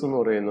എക്സ്പെൻസ് എന്ന്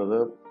പറയുന്നത്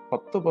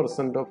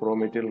 10% ഓഫ് റോ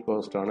മെറ്റീരിയൽ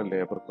കോസ്റ്റ് ആണ്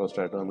ലേബർ കോസ്റ്റ്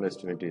ആയിട്ട് നമ്മൾ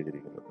എസ്റ്റിമേറ്റ്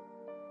ചെയ്തിരിക്കുന്നത്.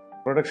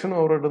 പ്രൊഡക്ഷൻ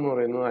ഓവർഹെഡ് എന്ന്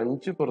പറയുന്നത്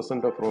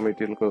 5% ഓഫ് റോ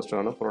മെറ്റീരിയൽ കോസ്റ്റ്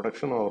ആണ്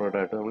പ്രൊഡക്ഷൻ ഓവർഹെഡ്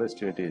ആയിട്ട് നമ്മൾ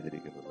എസ്റ്റിമേറ്റ്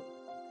ചെയ്തിരിക്കുന്നത്.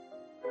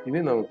 ഇനി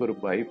നമുക്കൊരു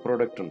ബൈ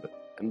പ്രോഡക്റ്റ് ഉണ്ട്.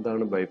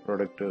 എന്താണ് ബൈ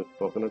പ്രോഡക്റ്റ്?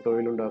 കോക്കനട്ട്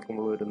ഓയിൽ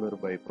ഉണ്ടാക്കുമ്പോൾ വരുന്ന ഒരു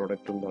ബൈ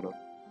പ്രോഡക്റ്റ് എന്താണ്?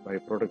 ബൈ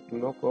പ്രോഡക്റ്റ്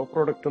എന്നോ കോ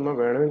പ്രോഡക്റ്റ് എന്നോ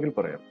വേണമെങ്കിൽ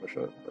പറയാം.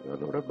 പക്ഷെ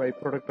ഞാനിവിടെ ബൈ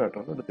പ്രോഡക്റ്റ്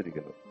ആയിട്ടാണ്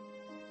എടുത്തിരിക്കുന്നത്.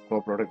 കോ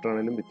പ്രോഡക്റ്റ്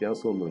ആണെങ്കിലും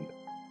വ്യത്യാസമൊന്നുമില്ല.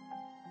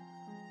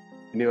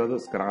 ഇനി അത്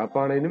സ്ക്രാപ്പ്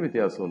ആണെങ്കിലും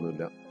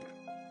വ്യത്യാസമൊന്നുമില്ല.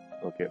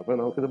 ഓക്കെ, അപ്പോൾ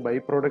നമുക്കിത് ബൈ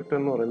പ്രോഡക്റ്റ്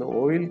എന്ന് പറയുന്നത്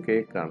ഓയിൽ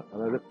കേക്കാണ്.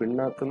 അതായത്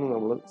പിണ്ണാക്കെന്ന്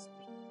നമ്മൾ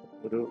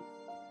ഒരു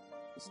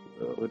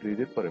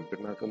രീതിയിൽ പറയും.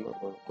 പിണ്ണാക്കെന്നോ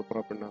കൊപ്ര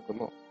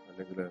പിണ്ണാക്കെന്നോ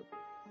അല്ലെങ്കിൽ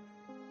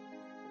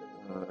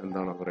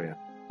എന്താണ് പറയാ,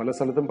 പല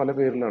സ്ഥലത്തും പല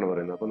പേരിലാണ്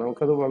പറയുന്നത്. അപ്പോൾ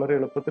നമുക്കത് വളരെ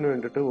എളുപ്പത്തിന്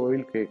വേണ്ടിയിട്ട്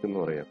ഓയിൽ കേക്ക് എന്ന്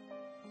പറയാം.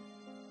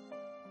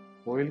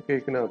 ഓയിൽ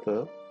കേക്കിനകത്ത്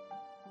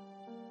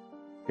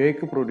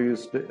കേക്ക്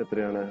പ്രൊഡ്യൂസ്ഡ്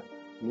എത്രയാണ്?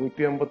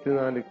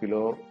 154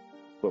 കിലോ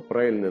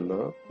കൊപ്രയിൽ നിന്ന്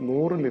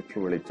 100 ലിറ്റർ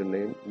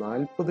വെളിച്ചെണ്ണയും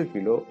 40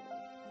 കിലോ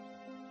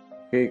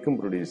കേക്കും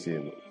പ്രൊഡ്യൂസ്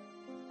ചെയ്യുന്നു.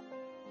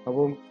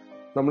 അപ്പം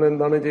നമ്മൾ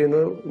എന്താണ്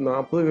ചെയ്യുന്നത്?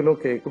 40 കിലോ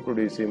കേക്ക്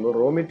പ്രൊഡ്യൂസ് ചെയ്യുമ്പോൾ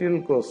റോ മെറ്റീരിയൽ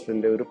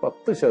കോസ്റ്റിന്റെ ഒരു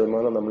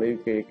 10% നമ്മൾ ഈ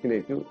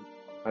കേക്കിലേക്ക്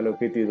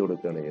അലോക്കേറ്റ് ചെയ്ത്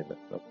കൊടുക്കുകയാണ് ചെയ്യുന്നത്.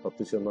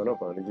 10%,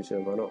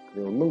 15%,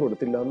 ഒന്നും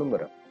കൊടുത്തില്ല എന്നും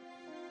വരാം.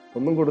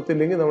 ഒന്നും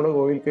കൊടുത്തില്ലെങ്കിൽ നമ്മുടെ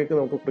ഓയിൽ കേക്ക്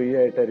നമുക്ക് ഫ്രീ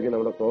ആയിട്ടായിരിക്കും,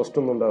 നമ്മുടെ കോസ്റ്റ്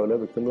ഒന്നും ഉണ്ടാവില്ല,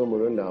 വിൽക്കുന്നത്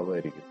മുഴുവൻ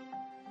ലാഭമായിരിക്കും.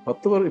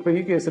 ഇപ്പൊ ഈ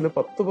കേസിൽ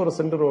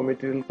 10% റോ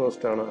മെറ്റീരിയൽ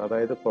കോസ്റ്റ് ആണ്.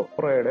 അതായത്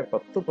കൊപ്രയുടെ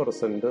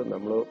 10%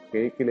 നമ്മൾ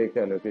കേക്കിലേക്ക്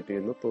അലോക്കേറ്റ്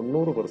ചെയ്യുന്നു,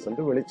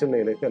 90%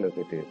 വെളിച്ചെണ്ണയിലേക്ക്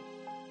അലോക്കേറ്റ് ചെയ്യുന്നു.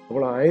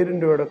 അപ്പോൾ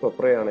 1000 രൂപയുടെ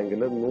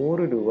കൊപ്രയാണെങ്കിൽ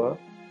 100 രൂപ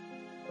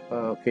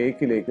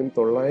കേക്കിലേക്കും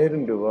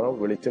 900 രൂപ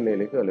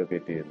വെളിച്ചെണ്ണയിലേക്കും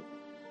അലോക്കേറ്റ് ചെയ്യുന്നു.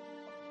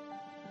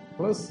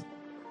 പ്ലസ്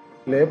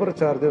ലേബർ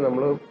ചാർജ്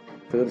നമ്മൾ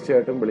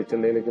തീർച്ചയായിട്ടും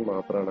വെളിച്ചെണ്ണയിലേക്ക്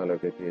മാത്രമാണ്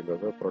അലോക്കേറ്റ്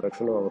ചെയ്യുന്നത്.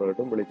 പ്രൊഡക്ഷൻ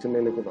ഓവർഹെഡും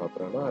വെളിച്ചെണ്ണയിലേക്ക്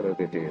മാത്രമാണ്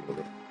അലോക്കേറ്റ്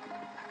ചെയ്യുന്നത്.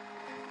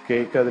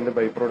 കേക്ക് അതിന്റെ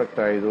ബൈ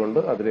പ്രോഡക്റ്റ് ആയതുകൊണ്ട്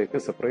അതിലേക്ക്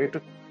സെപ്പറേറ്റ്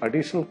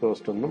അഡീഷണൽ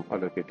കോസ്റ്റ് ഒന്നും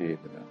അലോക്കേറ്റ്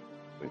ചെയ്യുന്നില്ല.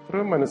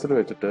 ഇത്രയും മനസ്സിൽ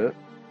വെച്ചിട്ട്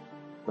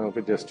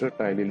നമുക്ക് ജസ്റ്റ്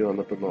ടാലിയിൽ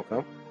വന്നിട്ട്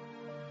നോക്കാം.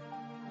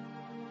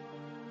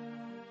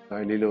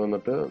 ടാലിയിൽ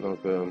വന്നിട്ട്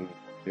നമുക്ക്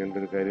ചെയ്യേണ്ട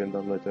ഒരു കാര്യം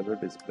എന്താണെന്ന് വെച്ചാൽ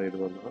ഡിസ്പ്ലേയിൽ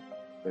വന്ന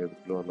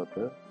ലേബറിൽ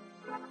വന്നിട്ട്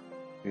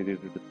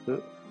പീരീഡ് എടുത്ത്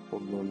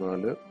 1,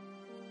 4,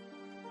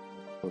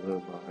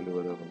 4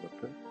 വരെ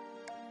വന്നിട്ട്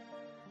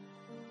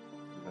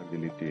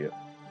ഡിലീറ്റ് ചെയ്യാം.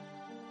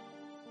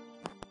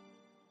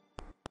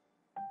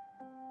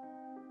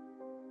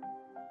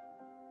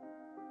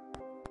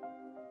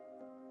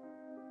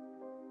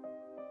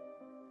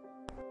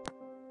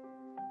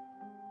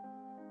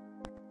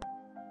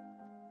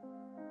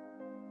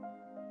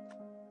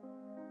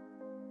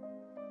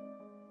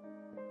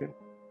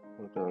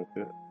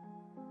 നമുക്ക്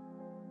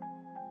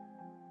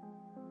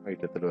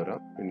ഐറ്റത്തിൽ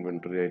വരാം.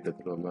 ഇൻവെന്ററി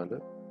ഐറ്റത്തിൽ വന്നാൽ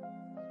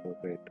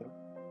സ്റ്റോക്ക് ഐറ്റം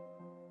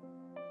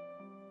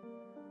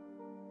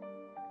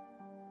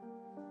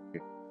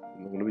ഓക്കെ,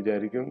 നിങ്ങൾ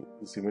വിചാരിക്കും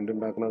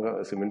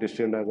സിമെന്റ്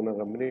ഇഷ്ടി ഉണ്ടാക്കുന്ന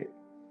കമ്പനി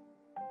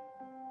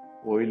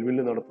ഓയിൽ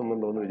മില്ല്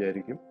നടത്തുന്നുണ്ടോ എന്ന്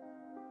വിചാരിക്കും.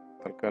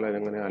 തൽക്കാലം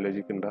അങ്ങനെ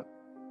ആലോചിക്കണ്ട.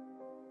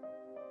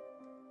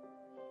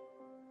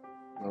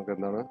 നമുക്ക്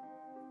എന്താണ്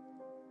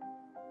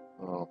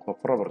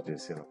കൊപ്ര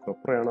പർച്ചേസ് ചെയ്യണം.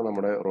 കൊപ്രയാണ്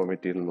നമ്മുടെ റോ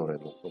മെറ്റീരിയൽ എന്ന്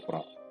പറയുന്നത്. കൊപ്ര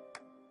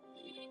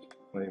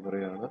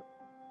പ്രൈമറിയാണ്,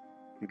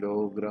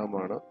 കിലോഗ്രാം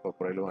ആണ്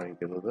കൊപ്രയിൽ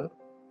വാങ്ങിക്കുന്നത്.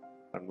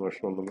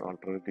 കൺവേർഷൻ ഒന്നും,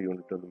 ആൾട്ടർനേറ്റീവ്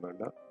യൂണിറ്റ് ഒന്നും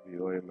വേണ്ട,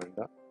 BOM വേണ്ട.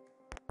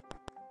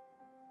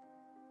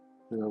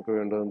 നമുക്ക്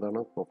വേണ്ടത് എന്താണ്?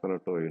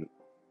 Coconut oil.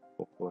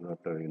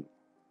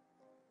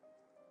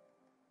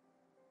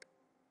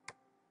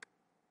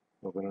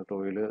 കോക്കനട്ട്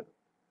ഓയിൽ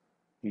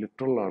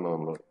ലിറ്ററിലാണ്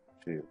നമ്മൾ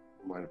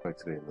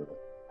മാനുഫാക്ചർ ചെയ്യുന്നത്.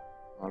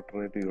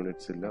 ആൾട്ടർനേറ്റീവ്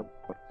യൂണിറ്റ്സ് ഇല്ല.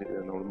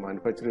 നമ്മൾ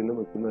മാനുഫാക്ചർ ചെയ്യുന്ന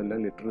വെക്കുന്നതെല്ലാം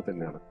ലിറ്ററിൽ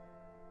തന്നെയാണ്.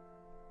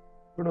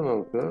 ഇവിടെ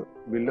നമുക്ക്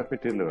ബിൽ ഓഫ്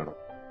മെറ്റീരിയൽ വേണം.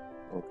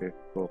 ഓക്കെ,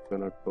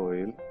 കോക്കനട്ട്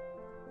ഓയിൽ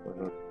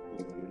എന്ന്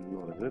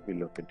പറഞ്ഞത്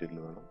ബിൽ ഓഫ് മെറ്റീരിയൽ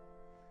വേണം.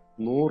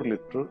 100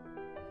 ലിറ്റർ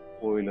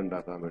ഓയിൽ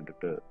ഉണ്ടാക്കാൻ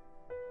വേണ്ടിയിട്ട്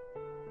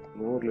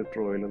 100 ലിറ്റർ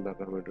ഓയിൽ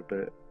ഉണ്ടാക്കാൻ വേണ്ടിയിട്ട്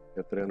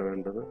എത്രയാണ്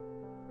വേണ്ടത്?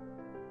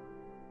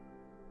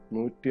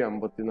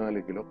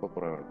 154 കിലോ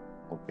കൊപ്ര വേണം.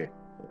 ഓക്കെ,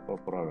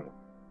 കൊപ്ര വേണം.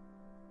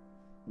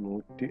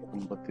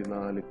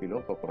 154 കിലോ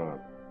കൊപ്ര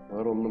വേണം.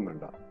 വേറെ ഒന്നും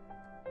വേണ്ട.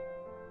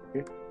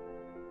 ഓക്കെ,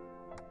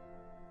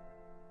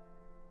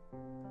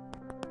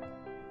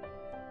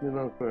 ഇനി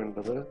നമുക്ക്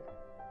വേണ്ടത്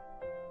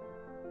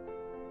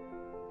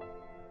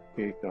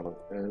കേക്കാണ്.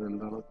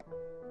 എന്താണ്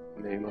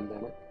നെയിം?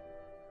 എന്താണ്?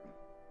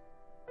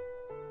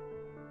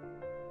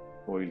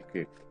 Oil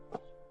cake.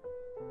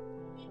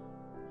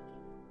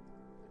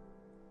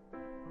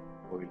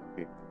 Oil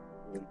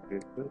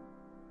cake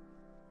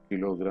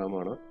kilogram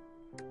ആണ്.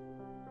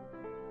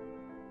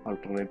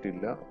 ആൾട്ടർനേറ്റ്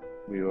ഇല്ല,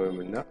 BOM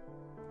ഇല്ല.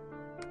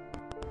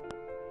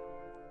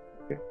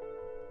 ഓക്കെ,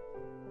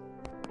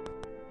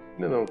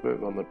 ഇനി നമുക്ക്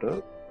വന്നിട്ട്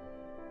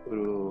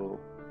ഒരു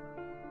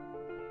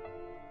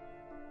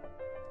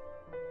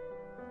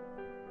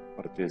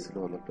പർച്ചേസിൽ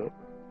വന്നിട്ട്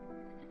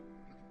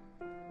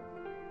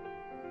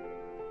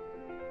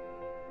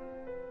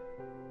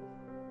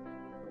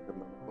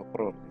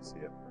കൊപ്ര പർച്ചേസ്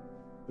ചെയ്യാം.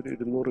 ഒരു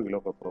 200 കിലോ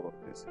കൊപ്ര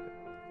പർച്ചേസ് ചെയ്യാം.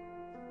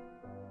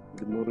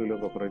 200 കിലോ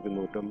കൊപ്രയ്ക്ക്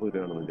 150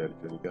 രൂപയാണെന്ന്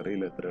വിചാരിച്ചു.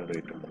 എനിക്കറിയില്ല എത്ര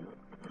റേറ്റ് ഉണ്ടെന്ന്.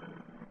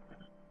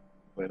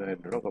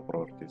 10,000 രൂപ കൊപ്ര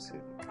പർച്ചേസ്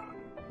ചെയ്തു.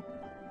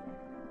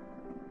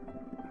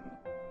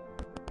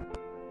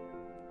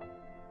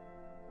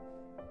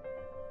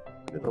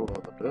 ഇനി നമ്മൾ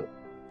വന്നിട്ട്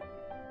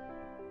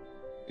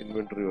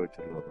ഇൻവെന്ററി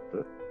വൗച്ചറിൽ വന്നിട്ട്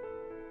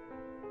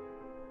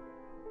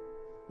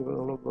ഇപ്പൊ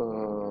നമ്മൾ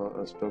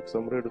സ്റ്റോക്ക്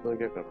സമ്മറി എടുത്ത്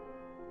നോക്കിയാൽ കാണാം.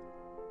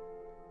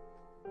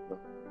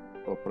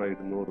 കൊപ്ര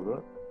 200 രൂപ,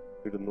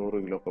 200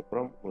 കിലോ കൊപ്ര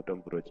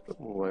 150 രൂപ വെച്ചിട്ട്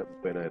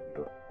 30,000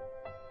 രൂപ.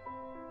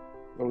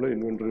 നമ്മൾ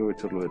ഇൻവെന്ററി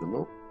വൗച്ചറിൽ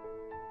വരുന്നു.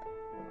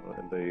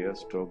 എന്താ ചെയ്യുക?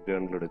 സ്റ്റോക്ക്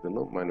ജേണൽ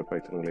എടുക്കുന്നു,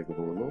 മാനുഫാക്ചറിംഗിലേക്ക്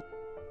പോകുന്നു.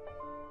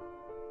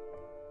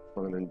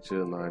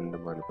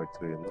 15/4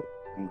 മാനുഫാക്ചർ ചെയ്യുന്നു.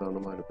 എന്താണ്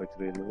മാനുഫാക്ചർ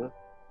ചെയ്യുന്നത്?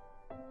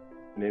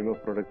 നെയിം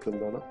ഓഫ് പ്രൊഡക്റ്റ്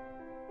എന്താണ്?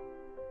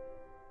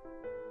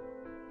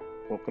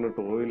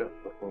 കോക്കനട്ട്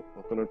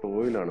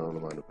ഓയിലാണ്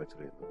നമ്മൾ മാനുഫാക്ചർ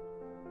ചെയ്യുന്നത്.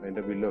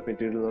 അതിന്റെ ബിൽ ഓഫ്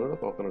മെറ്റീരിയൽ എന്ന് പറയുന്നത്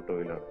കോക്കനട്ട്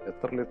ഓയിലാണ്.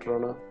 എത്ര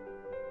ലിറ്ററാണ്?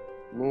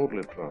 100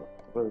 ലിറ്ററാണ്.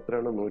 അപ്പോൾ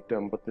എത്രയാണ്?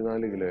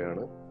 154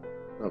 കിലോയാണ്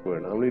നമുക്ക്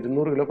വേണം. നമ്മൾ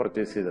 200 കിലോ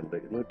പർച്ചേസ് ചെയ്തിട്ടുണ്ട്.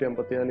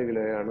 154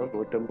 കിലോയാണ്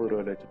 150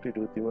 രൂപ വെച്ചിട്ട്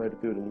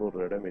 23,100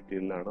 രൂപയുടെ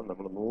മെറ്റീരിയലാണ്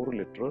നമ്മൾ 100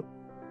 ലിറ്റർ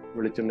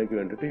വെളിച്ചെണ്ണയ്ക്ക്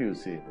വേണ്ടിയിട്ട്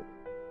യൂസ് ചെയ്യുന്നത്.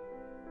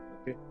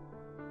 ഓക്കെ,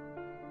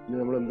 ഇനി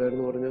നമ്മൾ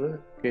എന്തായിരുന്നു പറഞ്ഞത്?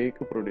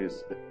 Cake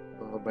produced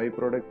by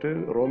product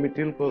raw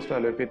material cost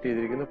allocate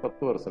ചെയ്തിരിക്കുന്ന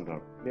 10%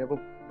 ആണ്. ഇനി അപ്പോൾ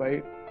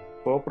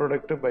കോ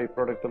പ്രോഡക്റ്റ് ബൈ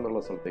പ്രോഡക്റ്റ് എന്നുള്ള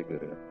സ്ഥലത്തേക്ക്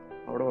വരിക.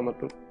 അവിടെ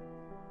വന്നിട്ട്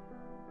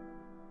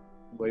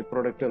ബൈ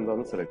പ്രോഡക്റ്റ്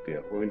എന്താണെന്ന് സെലക്ട്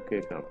ചെയ്യുക. ഓയിൽ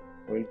കേക്ക് ആണ്.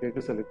 ഓയിൽ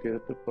കേക്ക് സെലക്ട്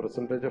ചെയ്തിട്ട്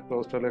പെർസെൻറ്റേജ് ഓഫ്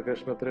കോസ്റ്റ്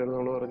അലോക്കേഷൻ എത്രയാണ്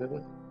നമ്മൾ പറഞ്ഞത്?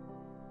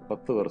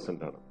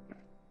 10% ആണ്.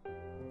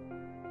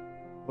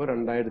 അപ്പോൾ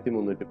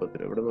 2,310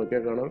 രൂപ. ഇവിടെ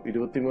നോക്കിയാൽ കാണാം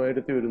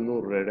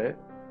 23,100 രൂപയുടെ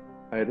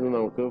ആയിരുന്നു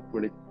നമുക്ക്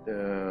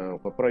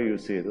കൊപ്ര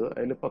യൂസ് ചെയ്തത്.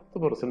 അതിൽ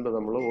 10%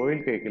 നമ്മൾ ഓയിൽ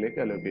കേക്കിലേക്ക്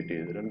അലോക്കേറ്റ്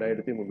ചെയ്തു.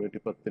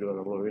 2,310 രൂപ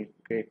നമ്മൾ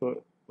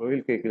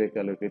ഓയിൽ കേക്കിലേക്ക്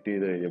അലോക്കേറ്റ്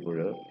ചെയ്ത് കഴിഞ്ഞപ്പോൾ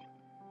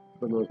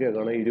ഇപ്പൊ നോക്കിയാൽ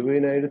കാണാം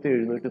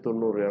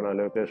 20,790 രൂപയാണ്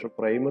അലോക്കേഷൻ.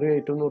 പ്രൈമറി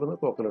ഐറ്റം എന്ന് പറയുന്നത്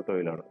കോക്കനട്ട്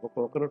ഓയിലാണ്. അപ്പോൾ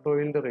കോക്കനട്ട്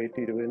ഓയിലിന്റെ റേറ്റ്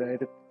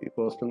 20,000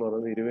 കോസ്റ്റ് എന്ന്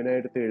പറയുന്നത്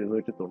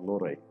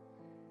 20,790 ആയി.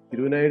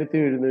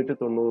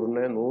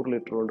 20,790 100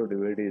 ലിറ്റർ കൊണ്ട്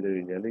ഡിവൈഡ് ചെയ്ത്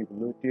കഴിഞ്ഞാൽ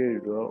 207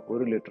 രൂപ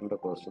ഒരു ലിറ്ററിന്റെ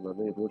കോസ്റ്റ് എന്ന്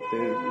പറഞ്ഞാൽ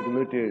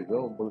 207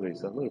 രൂപ 9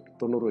 പൈസ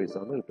 90 പൈസ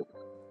കിട്ടും.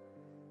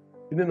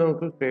 ഇനി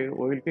നമുക്ക്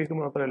ഓയിൽ കേക്ക്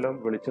മാത്രമല്ല,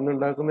 വെളിച്ചെണ്ണ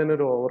ഉണ്ടാക്കുന്നതിന്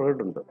ഒരു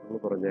ഓവർഹെഡ് ഉണ്ട്. നമ്മൾ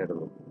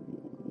പറഞ്ഞായിരുന്നു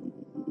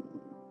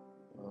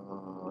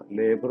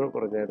ലേബർ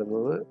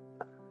പറഞ്ഞായിരുന്നത്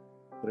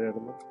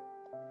എത്രയായിരുന്നു?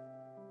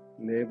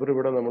 ലേബർ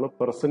ഇവിടെ നമ്മൾ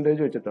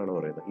പെർസെൻറ്റേജ് വെച്ചിട്ടാണ്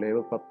പറയുന്നത്.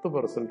 ലേബർ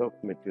 10% ഓഫ്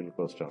മെറ്റീരിയൽ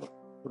കോസ്റ്റ് ആണ്.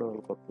 ഇവിടെ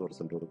നമ്മൾ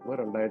 10% കൊടുക്കുമ്പോൾ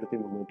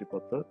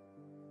 2,310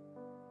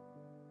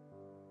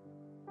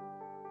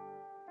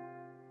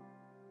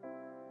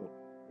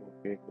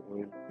 കേക്ക്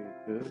ഓയിൽ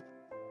കേക്ക്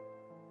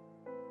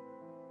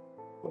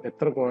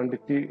എത്ര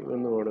ക്വാണ്ടിറ്റി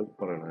എന്ന്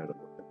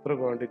പറയണമായിരുന്നു. എത്ര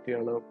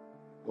ക്വാണ്ടിറ്റിയാണ്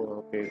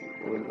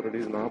ഓയിൽ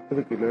പ്രൊഡ്യൂസ്?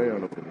 40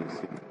 കിലോയാണ് പ്രൊഡ്യൂസ്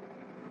ചെയ്യുന്നത്.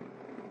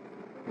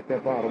 ഓക്കെ,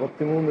 അപ്പോൾ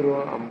 63 രൂപ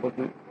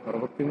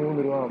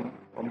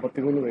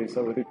 53 പൈസ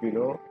ഒരു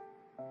കിലോ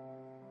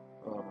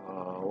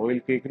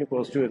ഓയിൽ കേക്കിന്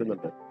കോസ്റ്റ്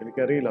വരുന്നുണ്ട്.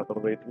 എനിക്കറിയില്ല അത്ര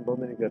റേറ്റ്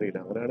ഉണ്ടോയെന്ന് എനിക്കറിയില്ല.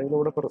 അങ്ങനെയാണെങ്കിൽ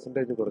ഇവിടെ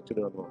പെർസെൻറ്റേജ്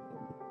കുറച്ചിടുക എന്ന് മാത്രം.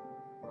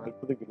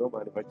 40 കിലോ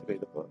മാനുഫാക്ചർ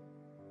ചെയ്തപ്പോൾ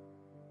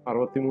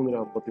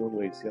 63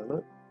 പൈസയാണ്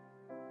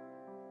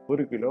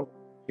 1 കിലോ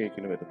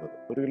കേക്കിന് വരുന്നത്.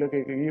 1 കിലോ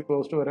കേക്ക് ഈ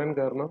കോസ്റ്റ് വരാൻ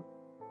കാരണം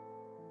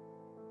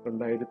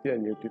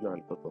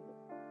 2541.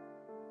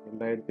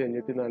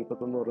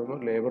 2541 എന്ന് പറയുമ്പോൾ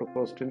ലേബർ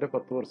കോസ്റ്റിന്റെ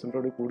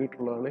 10%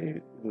 കൂടിയിട്ടുള്ളതാണ്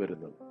ഇത്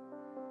വരുന്നത്.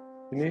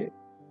 ഇനി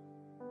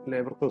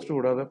ലേബർ കോസ്റ്റ്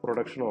കൂടാതെ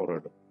പ്രൊഡക്ഷൻ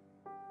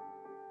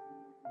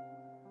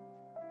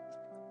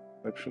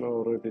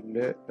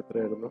ഓവർഹെഡിന്റെ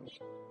എത്രയായിരുന്നു?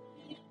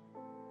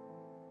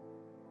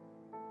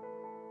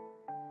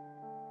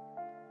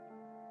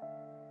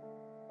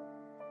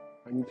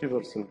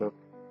 5%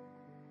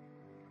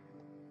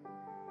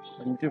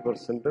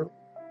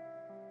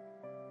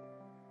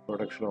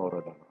 പ്രൊഡക്ഷൻ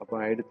ഓവർഹെഡാണ്. അപ്പോൾ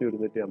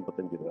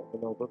 1155 രൂപ. അപ്പോൾ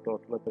നമുക്ക്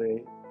ടോട്ടൽ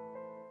എത്രയായി?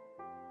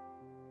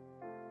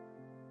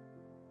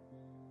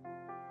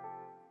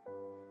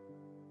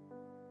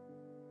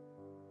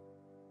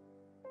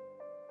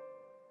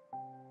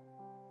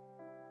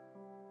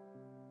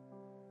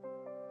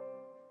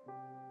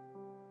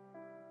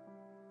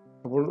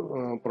 അപ്പോൾ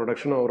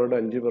പ്രൊഡക്ഷൻ ഓവർഹെഡ്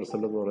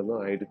 5% എന്ന് പറയുന്നത്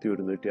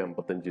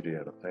 1155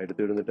 രൂപയാണ്.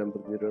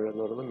 1155 രൂപ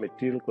എന്ന് പറയുന്നത്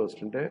മെറ്റീരിയൽ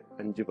കോസ്റ്റിന്റെ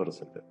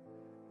 5%,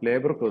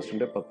 ലേബർ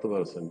കോസ്റ്റിന്റെ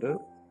 10%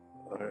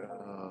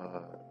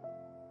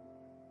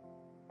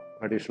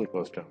 അഡീഷണൽ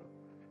കോസ്റ്റാണ്.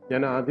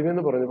 ഞാൻ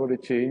ആദ്യമേ പറഞ്ഞപ്പോൾ ഒരു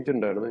ചേഞ്ച്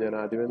ഉണ്ടായിരുന്നു. ഞാൻ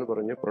ആദ്യമേ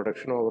പറഞ്ഞു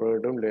പ്രൊഡക്ഷൻ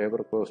ഓവർഹെഡും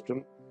ലേബർ കോസ്റ്റും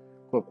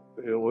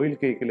ഓയിൽ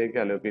കേക്കിലേക്ക്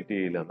അലോക്കേറ്റ്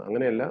ചെയ്യില്ല എന്ന്.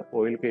 അങ്ങനെയല്ല,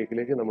 ഓയിൽ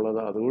കേക്കിലേക്ക്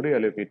നമ്മളത് അതുകൂടി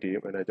അലോക്കേറ്റ്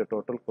ചെയ്യും. അതിനകത്ത്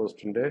ടോട്ടൽ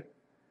കോസ്റ്റിന്റെ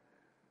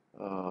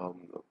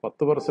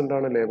 10%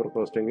 ആണ് ലേബർ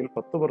കോസ്റ്റ് എങ്കിൽ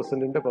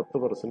 10%ന്റെ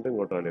 10%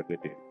 ഇങ്ങോട്ട്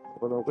അലോക്കേറ്റ് ചെയ്യും.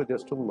 അപ്പോൾ നമുക്ക്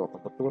ജസ്റ്റ് ഒന്ന് നോക്കാം.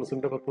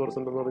 10%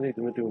 എന്ന് പറഞ്ഞാൽ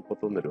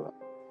 231 രൂപ.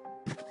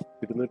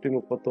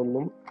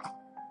 231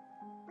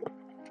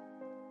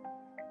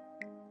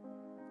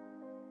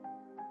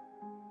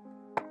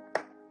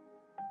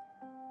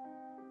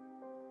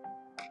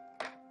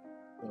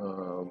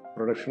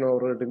 പ്രൊഡക്ഷൻ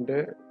ഓവർഹെഡിന്റെ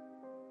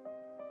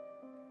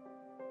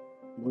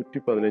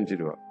 115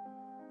 രൂപ.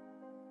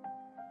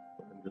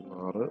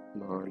 6,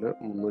 4,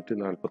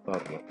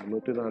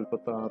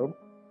 346.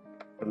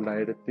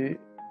 346ഉം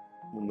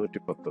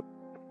 2310.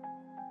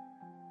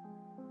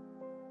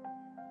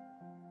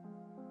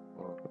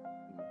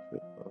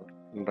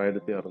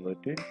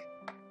 2656.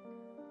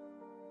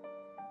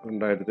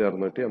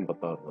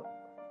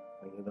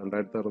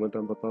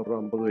 2656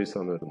 50 പൈസ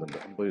വരുന്നുണ്ട്.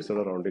 50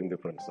 പൈസയുടെ റൗണ്ടിങ്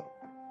ഡിഫറൻസ് ആണ്.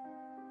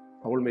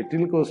 അപ്പോൾ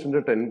മെറ്റീരിയൽ കോസ്റ്റിന്റെ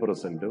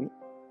 10%ഉം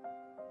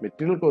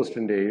മെറ്റീരിയൽ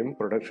കോസ്റ്റിന്റെയും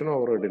പ്രൊഡക്ഷൻ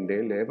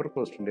ഓവർഹെഡിന്റെയും ലേബർ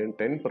കോസ്റ്റിന്റെയും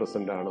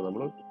 10% ആണ്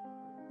നമ്മൾ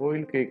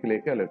ഓയിൽ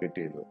കേക്കിലേക്ക് അലോക്കേറ്റ്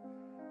ചെയ്യുന്നത്.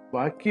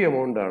 ബാക്കി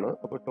എമൗണ്ട് ആണ്,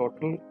 അപ്പോൾ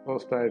ടോട്ടൽ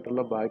കോസ്റ്റ്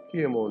ആയിട്ടുള്ള ബാക്കി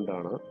എമൗണ്ട്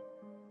ആണ്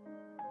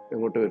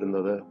എങ്ങോട്ട്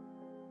വരുന്നത്?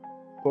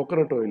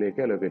 കോക്കനട്ട്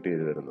ഓയിലേക്ക് അലോക്കേറ്റ്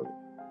ചെയ്ത് വരുന്നത്.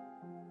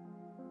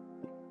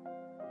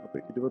 അപ്പൊ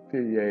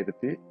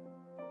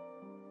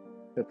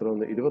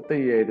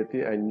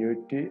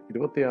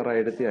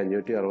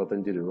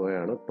 26,565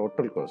 രൂപയാണ്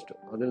ടോട്ടൽ കോസ്റ്റ്.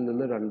 അതിൽ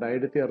നിന്ന്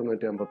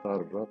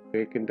 2,656 രൂപ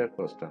കേക്കിന്റെ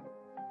കോസ്റ്റാണ്.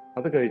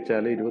 അത്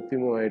കഴിച്ചാൽ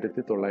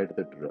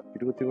 23,908 രൂപ.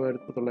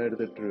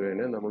 23,908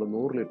 രൂപേനെ നമ്മൾ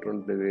 100 ലിറ്റർ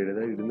കൊണ്ട് ഡിവൈഡ്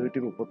ചെയ്താൽ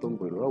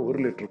 239 രൂപ 1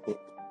 ലിറ്റർ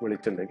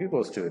വെളിച്ചെണ്ണയ്ക്ക്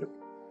കോസ്റ്റ് വരും.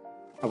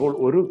 അപ്പോൾ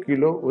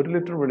 1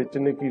 ലിറ്റർ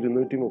വെളിച്ചെണ്ണയ്ക്ക്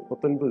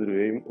 239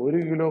 രൂപയും 1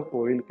 കിലോ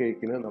ഓയിൽ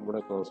കേക്കിന് നമ്മുടെ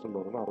കോസ്റ്റ് എന്ന്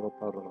പറയുന്നത്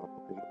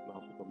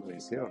 66.41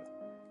 പൈസയാണ്.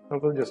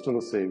 നമുക്കത് ജസ്റ്റ്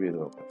ഒന്ന് സേവ് ചെയ്ത്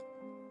നോക്കാം.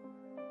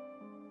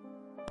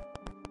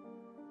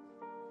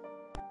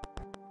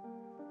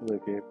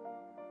 നോക്കി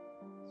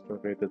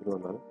സ്റ്റോക്ക് ഐറ്റത്തിൽ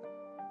വന്നാൽ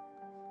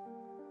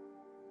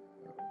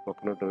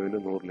കോക്കനട്ട് ഓയിൽ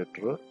 100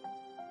 ലിറ്റർ,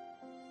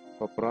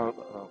 കൊപ്ര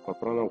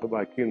നമുക്ക്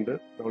ബാക്കിയുണ്ട്.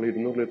 നമ്മൾ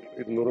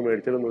 200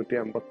 മേടിച്ചത്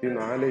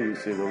 154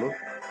 യൂസ് ചെയ്തോളൂ.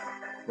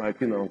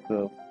 ബാക്കി നമുക്ക്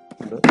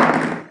ഉണ്ട്.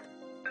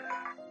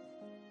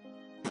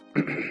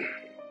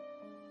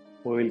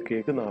 ഓയിൽ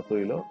കേക്ക് 40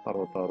 കിലോ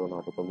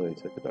 66-41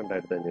 പൈസ വെച്ച്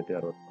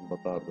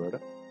 2,556 രൂപയുടെ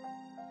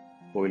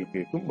ഓയിൽ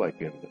കേക്കും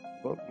ബാക്കിയുണ്ട്.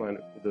 അപ്പോൾ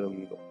ഇത്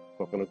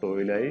കോക്കനട്ട്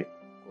ഓയിലായി,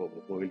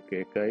 ഓയിൽ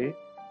കേക്കായി,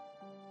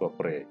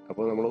 കൊപ്രയായി.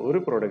 അപ്പോൾ നമ്മൾ ഒരു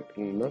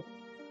പ്രോഡക്റ്റിൽ നിന്ന്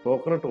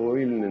കോക്കനട്ട്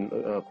ഓയിലിൽ നിന്ന്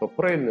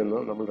കൊപ്രയിൽ നിന്ന്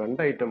നമ്മൾ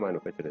 2 ഐറ്റം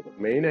മാനുഫാക്ചർ ചെയ്തു.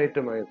 മെയിൻ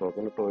ഐറ്റമായ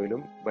കോക്കനട്ട്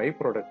ഓയിലും ബൈ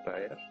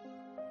പ്രോഡക്റ്റായ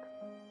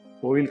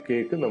ഓയിൽ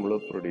കേക്ക് നമ്മൾ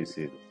പ്രൊഡ്യൂസ്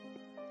ചെയ്തു.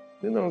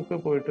 ഇത് നമുക്ക്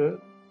പോയിട്ട്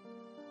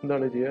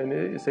എന്താണ് ചെയ്യാൻ,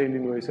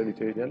 സെയിലിംഗ് വൈസ്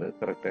അടിച്ചു കഴിഞ്ഞാൽ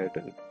കറക്റ്റായിട്ട്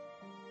കിട്ടും.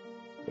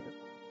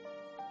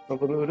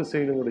 നമുക്കൊന്ന് ഒരു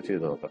സെയിലും കൂടി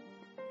ചെയ്ത് നോക്കാം.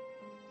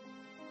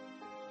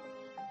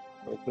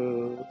 നമുക്ക്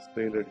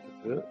സെയിൽ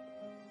അടിച്ചിട്ട്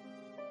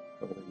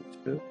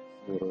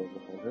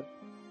 04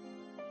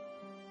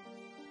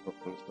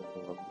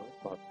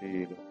 പാർട്ടി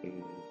ലോക്കൽ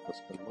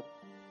കസ്റ്റമർ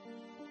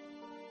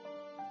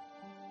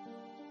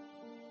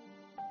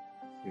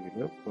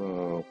ഇതിന്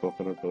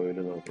കോക്കനട്ട് ഓയിൽ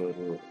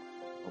നമുക്കൊരു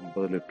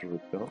 50 ലിറ്റർ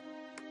വിൽക്കാം.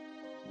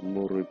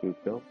 300 രൂപയ്ക്ക്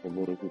വിൽക്കാം.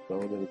 300 രൂപയ്ക്ക്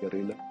വിൽക്കാമെന്ന്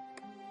എനിക്കറിയില്ല.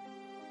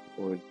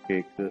 ഓയിൽ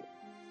കേക്ക്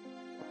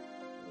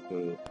നമുക്ക്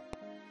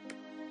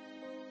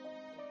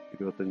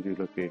 25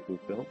 കിലോ കേക്ക്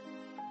വിൽക്കാം.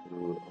 ഒരു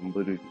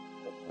 50 രൂപ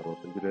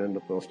 65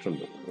 രൂപയുടെ കോസ്റ്റ്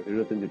ഉണ്ട്.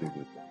 75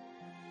 രൂപയ്ക്ക് വിൽക്കാം.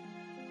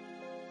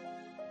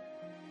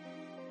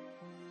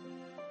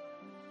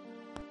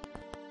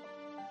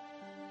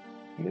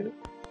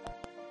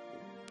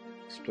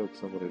 സ്റ്റോക്ക്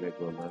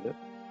സമ്മറിയിലേക്ക് വന്നാൽ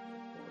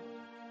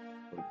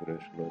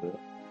കോൺഫിഗറേഷൻ വരിക.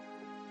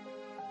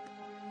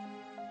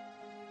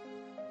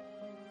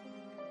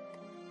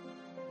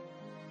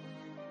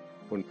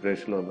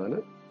 കോൺഫിഗറേഷൻ വന്നാൽ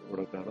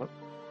ഇവിടെ കാണാം.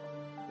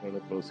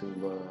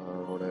 ക്ലോസിംഗ്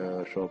അവിടെ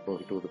ഷോപ്പ്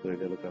പ്രോഫിറ്റ് കൊടുത്തു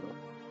കഴിഞ്ഞാൽ കാണാം.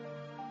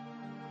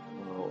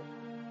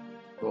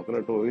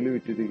 Coconut oil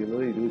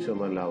വിറ്റിരിക്കുന്നത്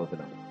 20%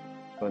 ലാഭത്തിലാണ്.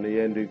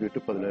 15,000 രൂപയ്ക്ക്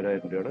വിറ്റ്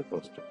 11,000 രൂപയുടെ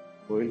കോസ്റ്റ്.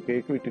 Oil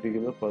cake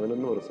വിറ്റിരിക്കുന്നത്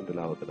 11%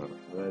 ലാഭത്തിലാണ്.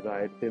 അതായത്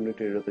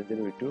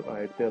 1875 വിറ്റു,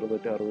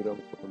 1660 രൂപ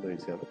 31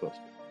 പൈസയാണ്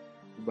കോസ്റ്റ്.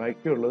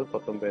 ബാക്കിയുള്ളത്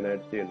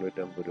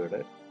 19,850 രൂപയുടെ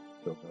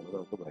സ്റ്റോക്കാണ്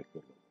നമുക്ക്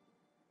ബാക്കിയുള്ളത്.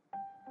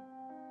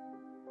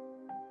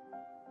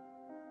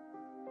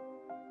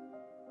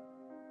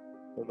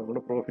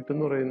 നമ്മുടെ പ്രോഫിറ്റ്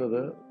എന്ന്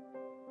പറയുന്നത്,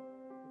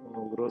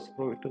 ഗ്രോസ്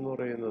പ്രോഫിറ്റ് എന്ന്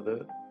പറയുന്നത്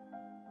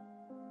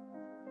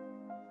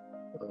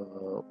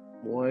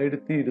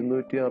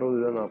 3,260 രൂപ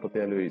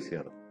 44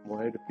 പൈസയാണ്.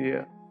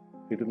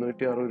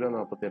 3,260 രൂപ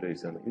 44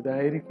 പൈസയാണ്.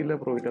 ഇതായിരിക്കില്ല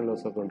പ്രോഫിറ്റ് ആൻഡ്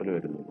ലോസ് അക്കൗണ്ടിൽ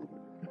വരുന്നത്.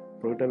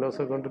 പ്രോഫിറ്റ് ആൻഡ് ലോസ്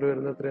അക്കൗണ്ടിൽ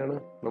വരുന്നത് എത്രയാണ്?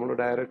 നമ്മൾ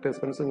ഡയറക്റ്റ്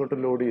എക്സ്പെൻസ് ഇങ്ങോട്ട്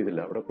ലോഡ്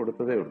ചെയ്തില്ല, അവിടെ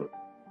കൊടുത്തതേ ഉള്ളൂ.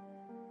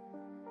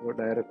 അപ്പോൾ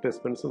ഡയറക്റ്റ്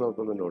എക്സ്പെൻസ്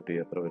നമുക്കൊന്ന് നോട്ട്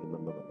ചെയ്യാം എത്ര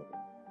വരുന്നുണ്ടെന്നുള്ളത്.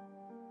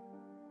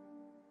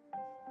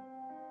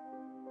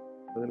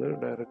 അതിന്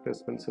ഡയറക്റ്റ്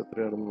എക്സ്പെൻസ്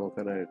എത്രയാണെന്ന്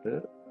നോക്കാനായിട്ട്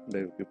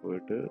ഡെബിറ്റ്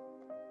പോയിട്ട്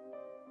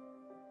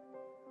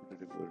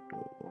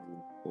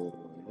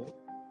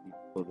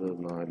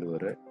 30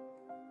 വരെ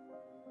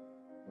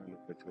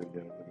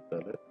 4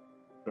 എടുത്താൽ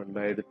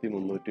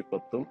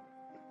 2,310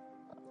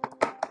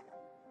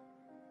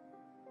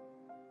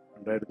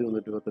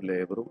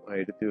 ലേബറും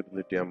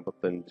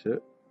 1,155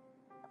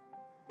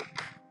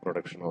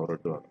 പ്രൊഡക്ഷൻ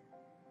ഓവർഹെഡുമാണ്.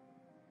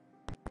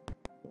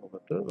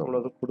 എന്നിട്ട്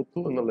നമ്മളത് കൊടുത്തു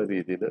എന്നുള്ള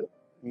രീതിയിൽ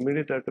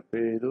ഇമ്മീഡിയറ്റ് ആയിട്ട് പേ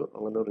ചെയ്തു.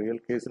 അങ്ങനെ റിയൽ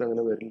കേസിൽ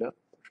അങ്ങനെ വരില്ല,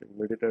 പക്ഷെ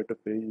ഇമ്മീഡിയറ്റ് ആയിട്ട്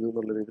പേ ചെയ്തു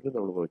എന്നുള്ള രീതിയിൽ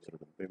നമ്മൾ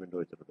വെച്ചെടുക്കും. പേയ്മെന്റ്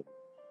വെച്ചെടുക്കും.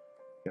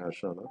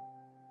 ക്യാഷാണ്.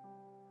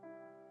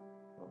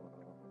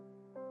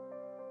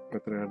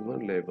 എത്രയായിരുന്നു?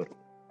 ലേബർ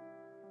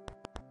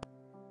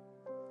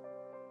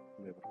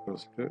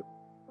കോസ്റ്റ്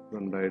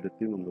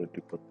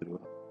 2,310 രൂപ.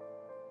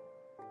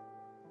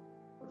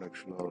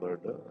 പ്രൊഡക്ഷൻ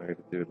ഓവർഹെഡ്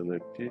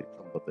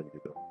 1,155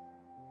 രൂപ.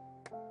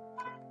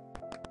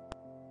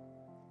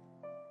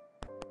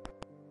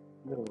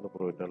 നമ്മുടെ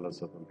പ്രോഫിറ്റ് ആൻഡ്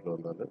ലോസ് അക്കൗണ്ടിൽ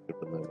വന്നാൽ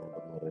കിട്ടുന്ന എമൗണ്ട്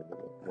എന്ന്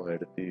പറയുന്നത്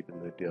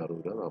 3,260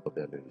 രൂപ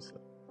 44 പൈസ.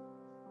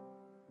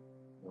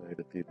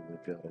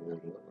 1,260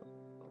 രൂപ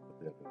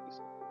 44 പൈസ.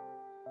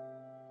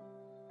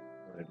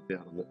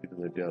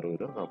 1,260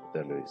 രൂപ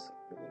 44 പൈസ.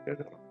 ഇതൊക്കെ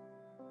കാണാം.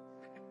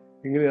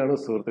 ഇങ്ങനെയാണ്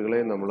സുഹൃത്തുക്കളെ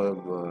നമ്മൾ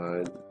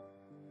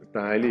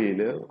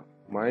ടാലിയിൽ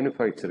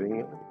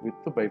manufacturing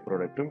with by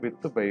പ്രോഡക്റ്റും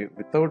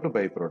without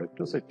by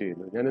പ്രോഡക്റ്റും set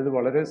ചെയ്യുന്നത്. ഞാനിത്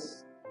വളരെ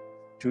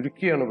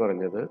ചുരുക്കിയാണ്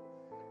പറഞ്ഞത്.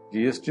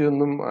 GST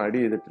ഒന്നും ആഡ്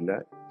ചെയ്തിട്ടില്ല.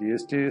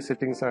 GST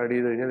സെറ്റിംഗ്സ് ആഡ്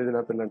ചെയ്ത് കഴിഞ്ഞാൽ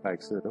ഇതിനകത്തെല്ലാം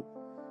ടാക്സ് വരും.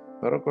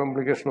 വേറെ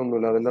കോംപ്ലിക്കേഷൻ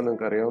ഒന്നുമില്ല. അതെല്ലാം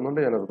നിങ്ങൾക്ക്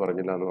അറിയാവുന്നതുകൊണ്ട് ഞാനത്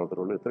പറഞ്ഞില്ല എന്ന്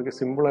മാത്രമേ ഉള്ളൂ. ഇത്രയ്ക്ക്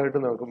സിമ്പിളായിട്ട്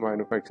നമുക്ക്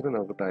മാനുഫാക്ചറിങ്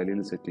നമുക്ക്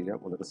ടാലിയിൽ സെറ്റ് ചെയ്യാം.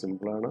 വളരെ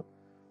സിമ്പിളാണ്.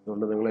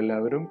 അതുകൊണ്ട്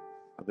നിങ്ങളെല്ലാവരും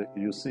അത്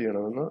യൂസ്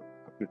ചെയ്യണമെന്ന്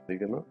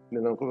അഭ്യർത്ഥിക്കുന്നു. ഇനി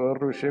നമുക്ക്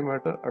വേറൊരു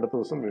വിഷയമായിട്ട് അടുത്ത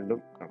ദിവസം വീണ്ടും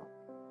കാണാം.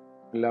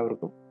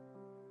 എല്ലാവർക്കും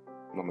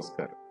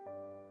നമസ്കാരം.